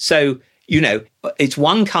it. So, it's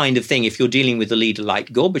one kind of thing if you're dealing with a leader like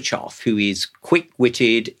Gorbachev, who is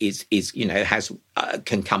quick-witted,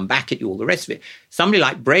 can come back at you, all the rest of it. Somebody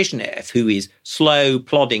like Brezhnev, who is slow,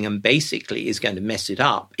 plodding, and basically is going to mess it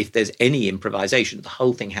up. If there's any improvisation, the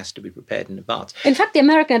whole thing has to be prepared in advance. In fact, the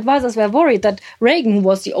American advisors were worried that Reagan, who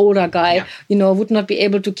was the older guy, would not be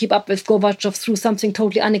able to keep up with Gorbachev through something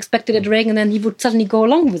totally unexpected at Reagan, and then he would suddenly go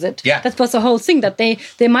along with it. Yeah. That was the whole thing, that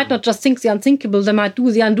they might not just think the unthinkable, they might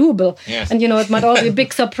do the undoable. Yes. And, it might all be a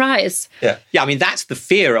big surprise. Yeah, I mean, that's the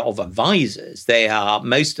fear of advisors. They are,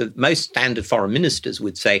 most standard foreign ministers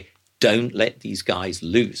would say, don't let these guys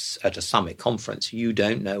loose at a summit conference. You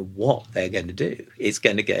don't know what they're going to do. It's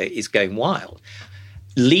going wild.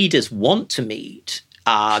 Leaders want to meet.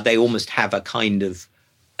 They almost have a kind of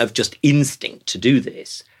just instinct to do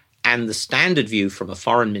this. And the standard view from a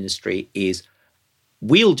foreign ministry is,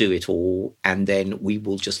 we'll do it all, and then we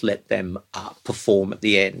will just let them perform at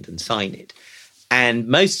the end and sign it. And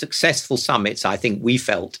most successful summits, I think we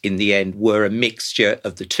felt in the end, were a mixture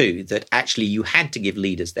of the two, that actually you had to give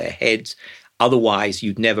leaders their heads. Otherwise,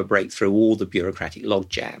 you'd never break through all the bureaucratic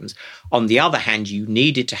logjams. On the other hand, you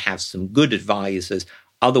needed to have some good advisors.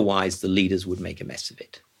 Otherwise, the leaders would make a mess of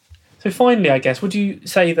it. So finally, I guess, would you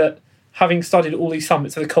say that having studied all these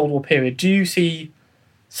summits of the Cold War period, do you see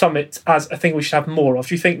summits as a thing we should have more of?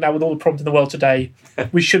 Do you think now with all the problems in the world today,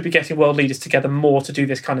 we should be getting world leaders together more to do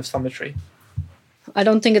this kind of summitry? I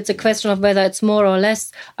don't think it's a question of whether it's more or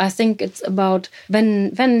less. I think it's about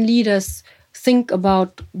when leaders think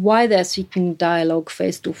about why they're seeking dialogue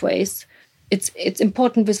face to face, it's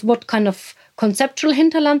important with what kind of conceptual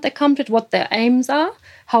hinterland they come to, what their aims are,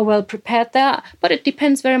 how well prepared they are. But it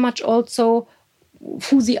depends very much also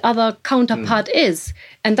who the other counterpart is.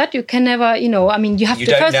 And that you can never, you have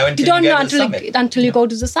to first, you don't know until you go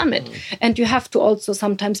to the summit. And you have to also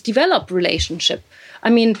sometimes develop relationship. I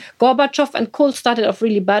mean, Gorbachev and Kohl started off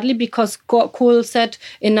really badly because Kohl said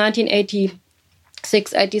in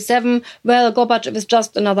 1986, 87, well, Gorbachev is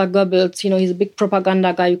just another Goebbels. He's a big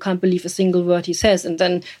propaganda guy. You can't believe a single word he says. And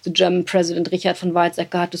then the German president, Richard von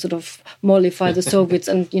Weizsäcker, had to sort of mollify the Soviets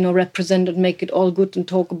and, represent and make it all good and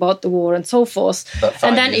talk about the war and so forth.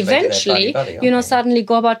 And then eventually, suddenly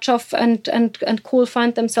Gorbachev and Kohl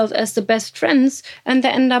find themselves as the best friends and they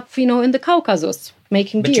end up, in the Caucasus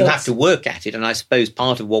making deals. But you have to work at it. And I suppose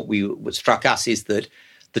part of what struck us is that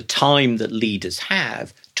the time that leaders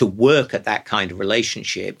have to work at that kind of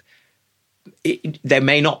relationship, there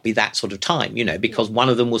may not be that sort of time, because one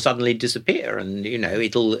of them will suddenly disappear and,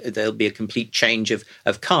 there'll be a complete change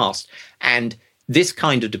of caste. And this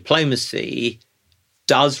kind of diplomacy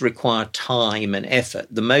does require time and effort.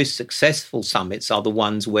 The most successful summits are the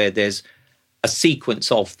ones where there's a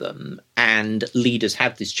sequence of them and leaders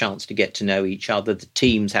have this chance to get to know each other. The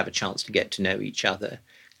teams have a chance to get to know each other.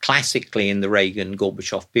 Classically in the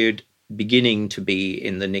Reagan-Gorbachev period, beginning to be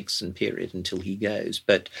in the Nixon period until he goes.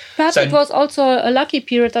 But perhaps it was also a lucky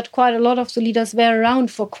period that quite a lot of the leaders were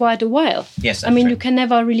around for quite a while. Yes, you can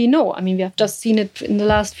never really know. We have just seen it in the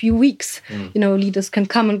last few weeks. Leaders can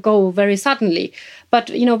come and go very suddenly. But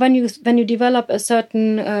when you develop a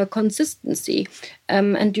certain consistency,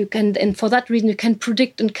 and for that reason you can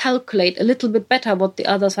predict and calculate a little bit better what the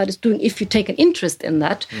other side is doing. If you take an interest in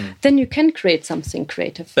that, then you can create something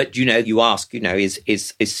creative. But you ask,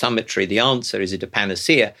 is summitry the answer? Is it a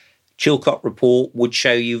panacea? Chilcot report would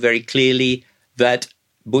show you very clearly that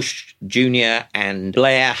Bush Jr. and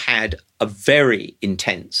Blair had a very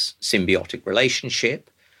intense symbiotic relationship.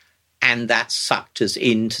 And that sucked us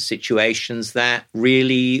into situations that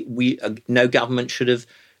really no government should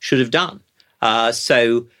have done.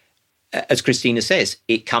 So, as Christina says,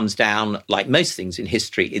 it comes down, like most things in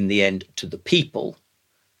history, in the end, to the people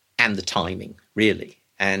and the timing, really.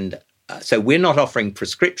 And so we're not offering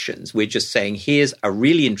prescriptions. We're just saying, here's a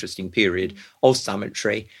really interesting period of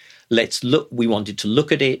summitry. Let's look. We wanted to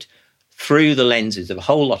look at it through the lenses of a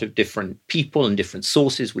whole lot of different people and different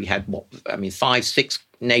sources. We had 5, 6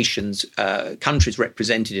 nations, countries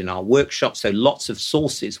represented in our workshop, so lots of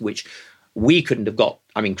sources which we couldn't have got.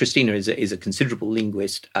 Christina is a considerable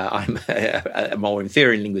linguist. I'm a more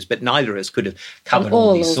inferior linguist, but neither of us could have covered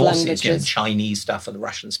all these sources, Chinese stuff and the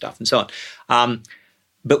Russian stuff and so on.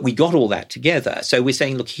 But we got all that together. So we're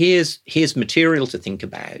saying, look, here's material to think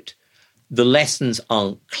about. the lessons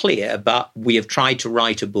aren't clear, but we have tried to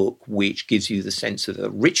write a book which gives you the sense of the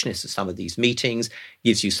richness of some of these meetings,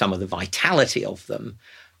 gives you some of the vitality of them,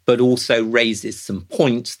 but also raises some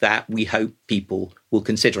points that we hope people will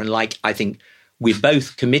consider. And I think we're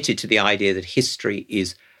both committed to the idea that history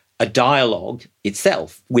is a dialogue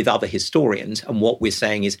itself with other historians. And what we're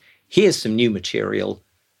saying is, here's some new material.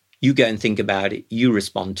 You go and think about it. You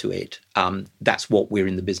respond to it. That's what we're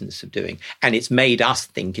in the business of doing. And it's made us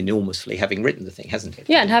think enormously, having written the thing, hasn't it?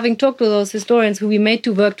 Yeah, and having talked to those historians who we made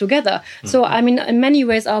to work together. So, I mean, in many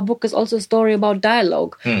ways, our book is also a story about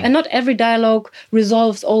dialogue. And not every dialogue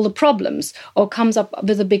resolves all the problems or comes up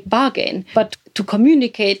with a big bargain. But to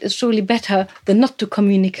communicate is surely better than not to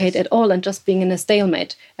communicate at all and just being in a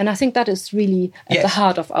stalemate. And I think that is really at the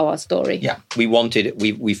heart of our story. Yeah,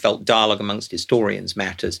 we felt dialogue amongst historians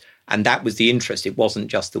matters. And that was the interest. It wasn't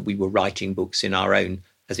just that we were writing books in our own,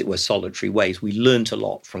 as it were, solitary ways. We learnt a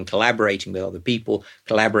lot from collaborating with other people,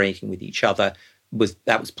 collaborating with each other.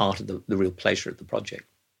 That was part of the real pleasure of the project.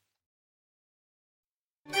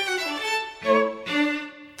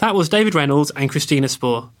 That was David Reynolds and Christina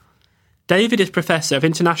Spohr. David is Professor of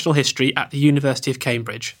International History at the University of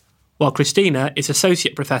Cambridge, while Christina is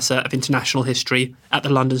Associate Professor of International History at the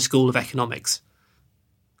London School of Economics.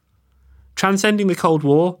 Transcending the Cold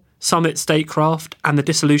War, Summit Statecraft and the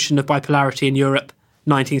Dissolution of Bipolarity in Europe,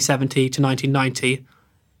 1970 to 1990,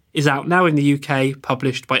 is out now in the UK,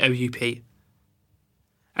 published by OUP.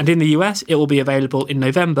 And in the US, it will be available in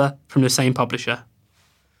November from the same publisher.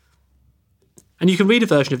 And you can read a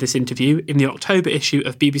version of this interview in the October issue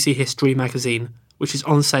of BBC History magazine, which is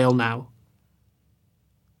on sale now.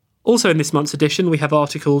 Also in this month's edition, we have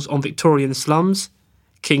articles on Victorian slums,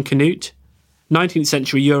 King Canute, 19th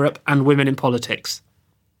century Europe and women in politics.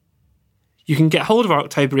 You can get hold of our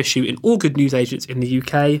October issue in all good newsagents in the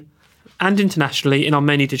UK and internationally in our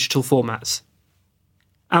many digital formats.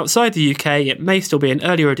 Outside the UK, it may still be an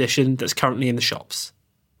earlier edition that's currently in the shops.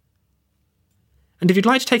 And if you'd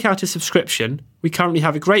like to take out a subscription, we currently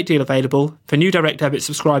have a great deal available for new direct debit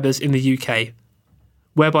subscribers in the UK,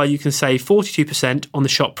 whereby you can save 42% on the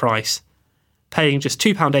shop price, paying just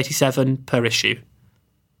 £2.87 per issue.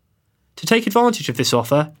 To take advantage of this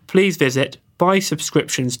offer, please visit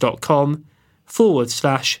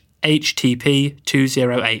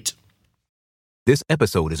buysubscriptions.com/HTP208. This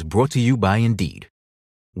episode is brought to you by Indeed.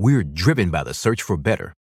 We're driven by the search for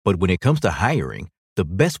better, but when it comes to hiring, the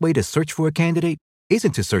best way to search for a candidate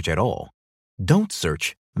isn't to search at all. Don't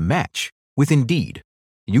search, match with Indeed.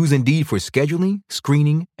 Use Indeed for scheduling,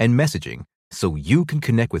 screening, and messaging so you can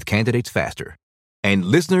connect with candidates faster. And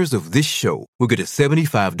listeners of this show will get a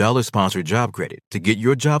 $75 sponsored job credit to get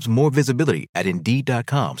your jobs more visibility at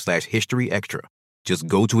Indeed.com/HistoryExtra. Just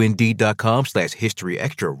go to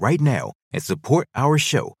Indeed.com/HistoryExtra right now and support our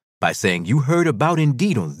show by saying you heard about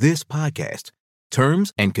Indeed on this podcast.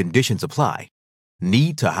 Terms and conditions apply.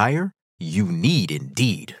 Need to hire? You need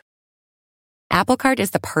Indeed. Apple Card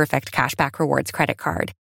is the perfect cashback rewards credit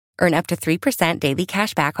card. Earn up to 3% daily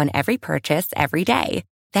cash back on every purchase every day.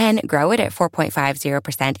 Then grow it at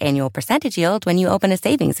 4.50% annual percentage yield when you open a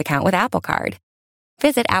savings account with Apple Card.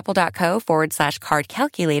 Visit apple.co/card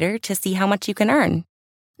calculator to see how much you can earn.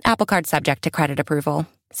 Apple Card subject to credit approval.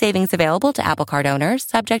 Savings available to Apple Card owners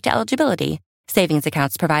subject to eligibility. Savings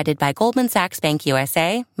accounts provided by Goldman Sachs Bank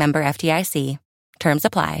USA, member FDIC. Terms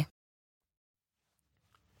apply.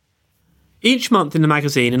 Each month in the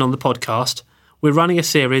magazine and on the podcast, we're running a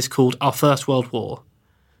series called Our First World War,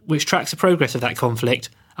 which tracks the progress of that conflict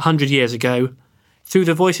 100 years ago through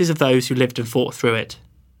the voices of those who lived and fought through it.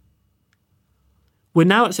 We're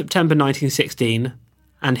now at September 1916,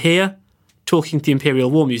 and here, talking to the Imperial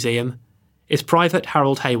War Museum, is Private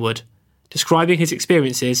Harold Hayward, describing his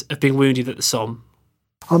experiences of being wounded at the Somme.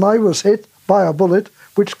 And I was hit by a bullet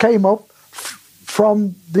which came up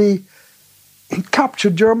from the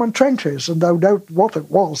captured German trenches, and no doubt what it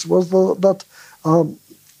was that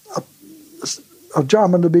a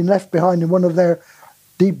German had been left behind in one of their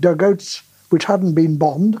deep dugouts which hadn't been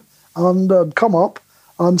bombed, and had come up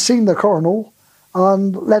and seen the colonel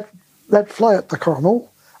and let fly at the colonel.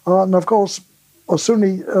 And of course, as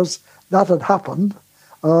soon as that had happened,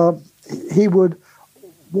 he would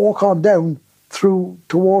walk on down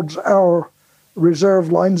towards our reserve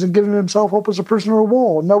lines and giving himself up as a prisoner of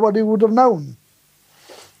war. Nobody would have known.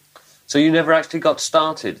 So you never actually got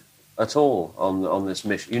started at all on this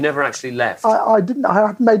mission? You never actually left? I didn't. I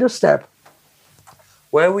hadn't made a step.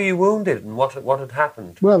 Where were you wounded, and what had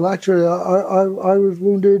happened? Well, actually, I was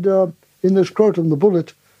wounded in the scrotum. The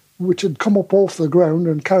bullet, which had come up off the ground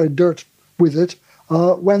and carried dirt with it,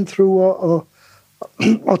 went through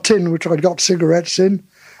a tin which I'd got cigarettes in,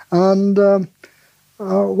 and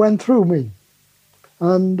went through me.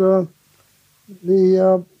 And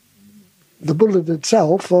the bullet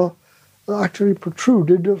itself actually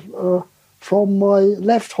protruded from my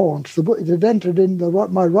left haunch. It had entered in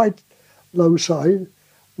my right low side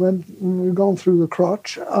when we'd gone through the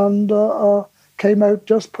crotch and came out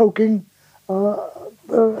just poking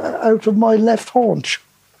out of my left haunch.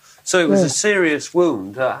 So it was a serious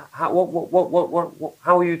wound. How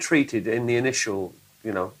were you treated in the initial,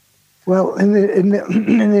 Well, in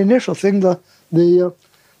the initial thing,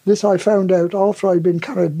 this I found out after I'd been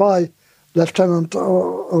carried by Lieutenant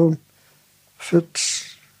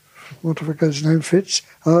Fitz, whatever his name, Fitz,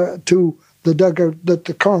 to the dugout that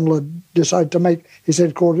the colonel had decided to make his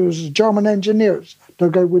headquarters. It was German engineers,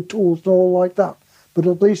 dugout with tools and all like that. But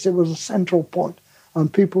at least it was a central point,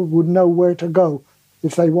 and people would know where to go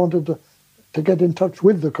if they wanted to get in touch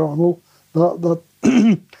with the colonel, that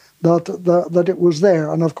it was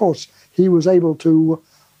there. And of course, he was able to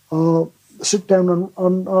sit down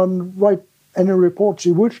and write any reports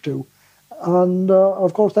he wished to. And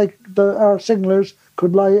of course, our signallers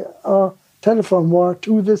could lay a telephone wire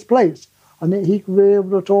to this place, and he could be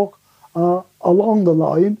able to talk along the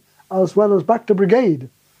line as well as back to brigade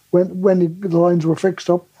when the lines were fixed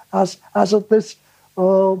up. As at this,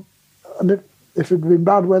 and if it had been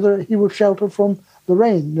bad weather, he was sheltered from the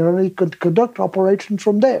rain. He could conduct operations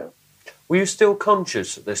from there. Were you still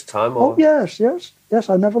conscious at this time? Or? Oh, yes.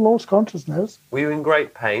 I never lost consciousness. Were you in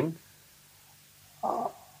great pain?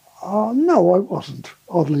 No, I wasn't.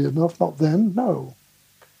 Oddly enough, not then. No.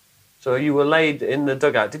 So you were laid in the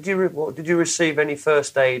dugout. Did you receive any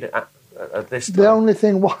first aid at this time? The only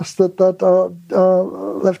thing was that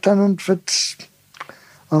Lieutenant Fitz,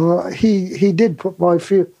 he did put my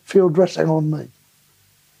field dressing on me,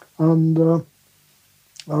 and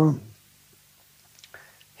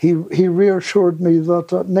he reassured me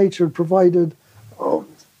that nature provided,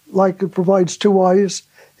 like it provides two eyes,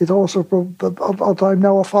 it also that I'm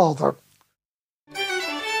now a father.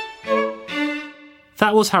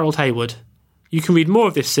 That was Harold Hayward. You can read more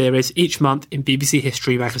of this series each month in BBC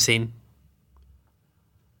History magazine.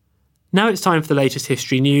 Now it's time for the latest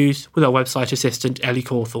history news with our website assistant Ellie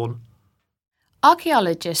Cawthorne.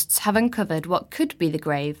 Archaeologists have uncovered what could be the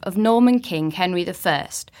grave of Norman King Henry I,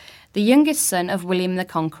 the youngest son of William the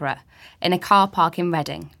Conqueror, in a car park in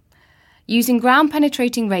Reading. Using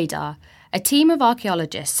ground-penetrating radar, a team of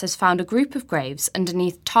archaeologists has found a group of graves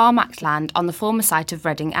underneath tarmacked land on the former site of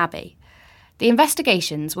Reading Abbey. The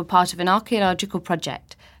investigations were part of an archaeological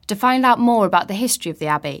project to find out more about the history of the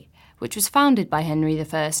abbey, which was founded by Henry I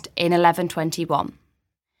in 1121.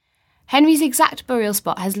 Henry's exact burial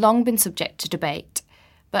spot has long been subject to debate,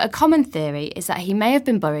 but a common theory is that he may have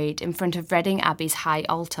been buried in front of Reading Abbey's high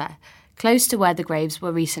altar, close to where the graves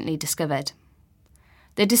were recently discovered.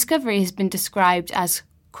 The discovery has been described as,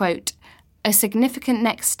 quote, a significant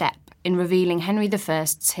next step in revealing Henry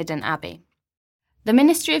I's hidden abbey. The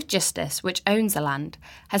Ministry of Justice, which owns the land,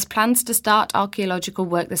 has plans to start archaeological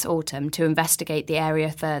work this autumn to investigate the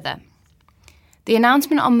area further. The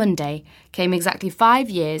announcement on Monday came exactly 5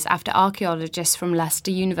 years after archaeologists from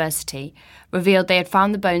Leicester University revealed they had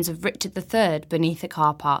found the bones of Richard III beneath a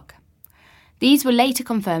car park. These were later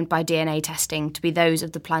confirmed by DNA testing to be those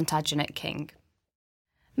of the Plantagenet king.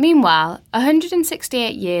 Meanwhile,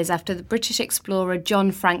 168 years after the British explorer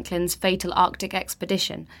John Franklin's fatal Arctic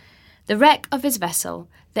expedition, the wreck of his vessel,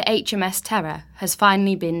 the HMS Terror, has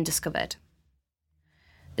finally been discovered.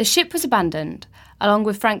 The ship was abandoned, along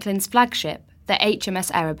with Franklin's flagship, the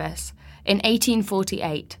HMS Erebus, in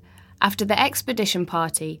 1848, after the expedition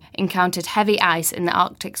party encountered heavy ice in the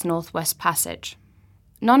Arctic's Northwest Passage.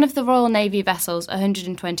 None of the Royal Navy vessel's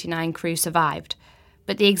 129 crew survived,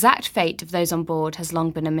 but the exact fate of those on board has long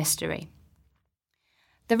been a mystery.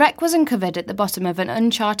 The wreck was uncovered at the bottom of an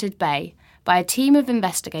uncharted bay by a team of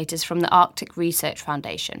investigators from the Arctic Research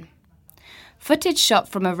Foundation. Footage shot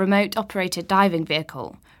from a remote-operated diving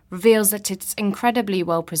vehicle reveals that it's incredibly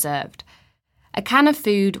well preserved. A can of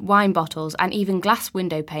food, wine bottles, and even glass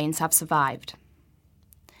window panes have survived.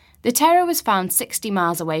 The Terror was found 60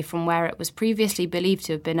 miles away from where it was previously believed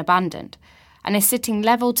to have been abandoned, and is sitting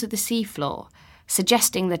level to the seafloor,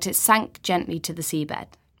 suggesting that it sank gently to the seabed.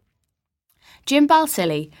 Jim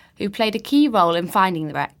Balsillie, who played a key role in finding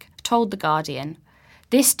the wreck, told The Guardian,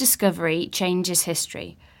 "This discovery changes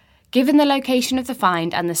history. Given the location of the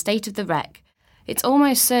find and the state of the wreck, it's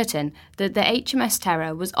almost certain that the HMS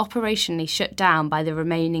Terror was operationally shut down by the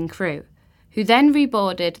remaining crew, who then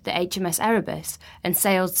reboarded the HMS Erebus and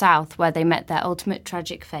sailed south where they met their ultimate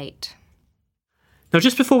tragic fate." Now,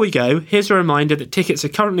 just before we go, here's a reminder that tickets are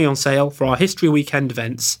currently on sale for our History Weekend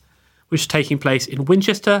events, which is taking place in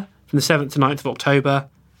Winchester from the 7th to 9th of October,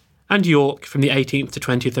 and York from the 18th to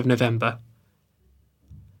 20th of November.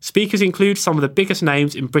 Speakers include some of the biggest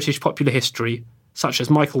names in British popular history, such as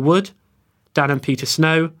Michael Wood, Dan and Peter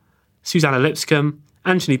Snow, Susanna Lipscomb,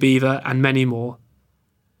 Anthony Beevor, and many more.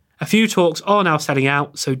 A few talks are now selling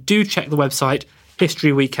out, so do check the website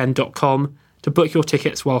historyweekend.com to book your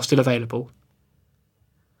tickets while still available.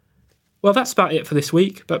 Well, that's about it for this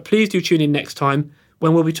week, but please do tune in next time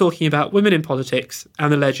when we'll be talking about women in politics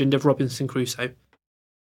and the legend of Robinson Crusoe.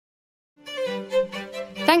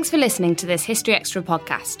 Thanks for listening to this History Extra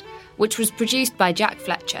podcast, which was produced by Jack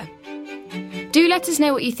Fletcher. Do let us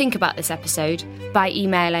know what you think about this episode by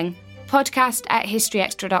emailing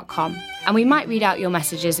podcast@historyextra.com, and we might read out your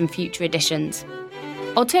messages in future editions.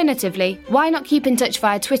 Alternatively, why not keep in touch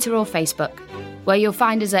via Twitter or Facebook, where you'll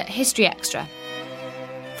find us at History Extra.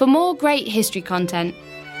 For more great history content,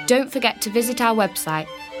 don't forget to visit our website,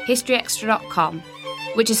 historyextra.com,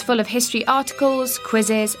 which is full of history articles,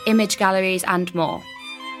 quizzes, image galleries, and more.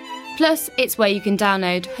 Plus, it's where you can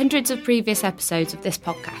download hundreds of previous episodes of this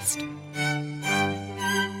podcast.